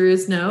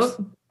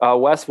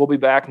 Wes will be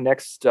back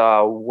next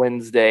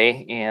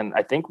Wednesday, and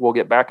I think we'll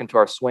get back into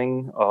our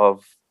swing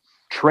of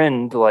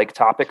trend like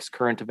topics,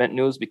 current event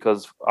news,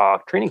 because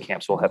training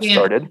camps will have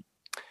started.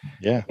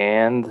 Yeah.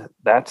 And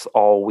that's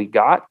all we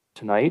got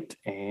tonight,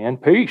 and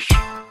peace.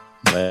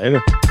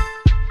 Later.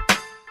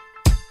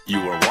 You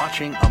are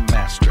watching a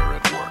master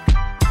at work.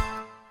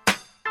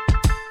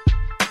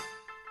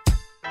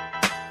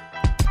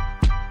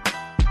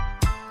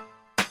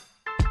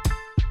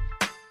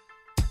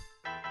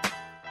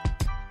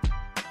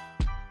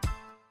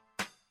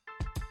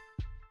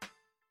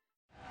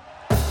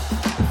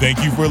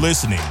 Thank you for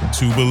listening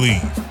to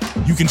Believe.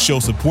 You can show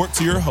support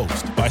to your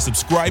host by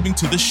subscribing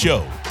to the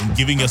show and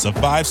giving us a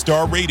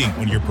 5-star rating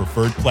on your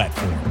preferred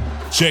platform.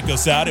 Check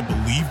us out at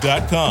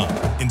Believe.com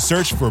and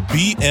search for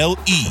BLEAV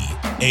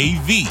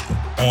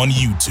on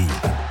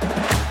YouTube.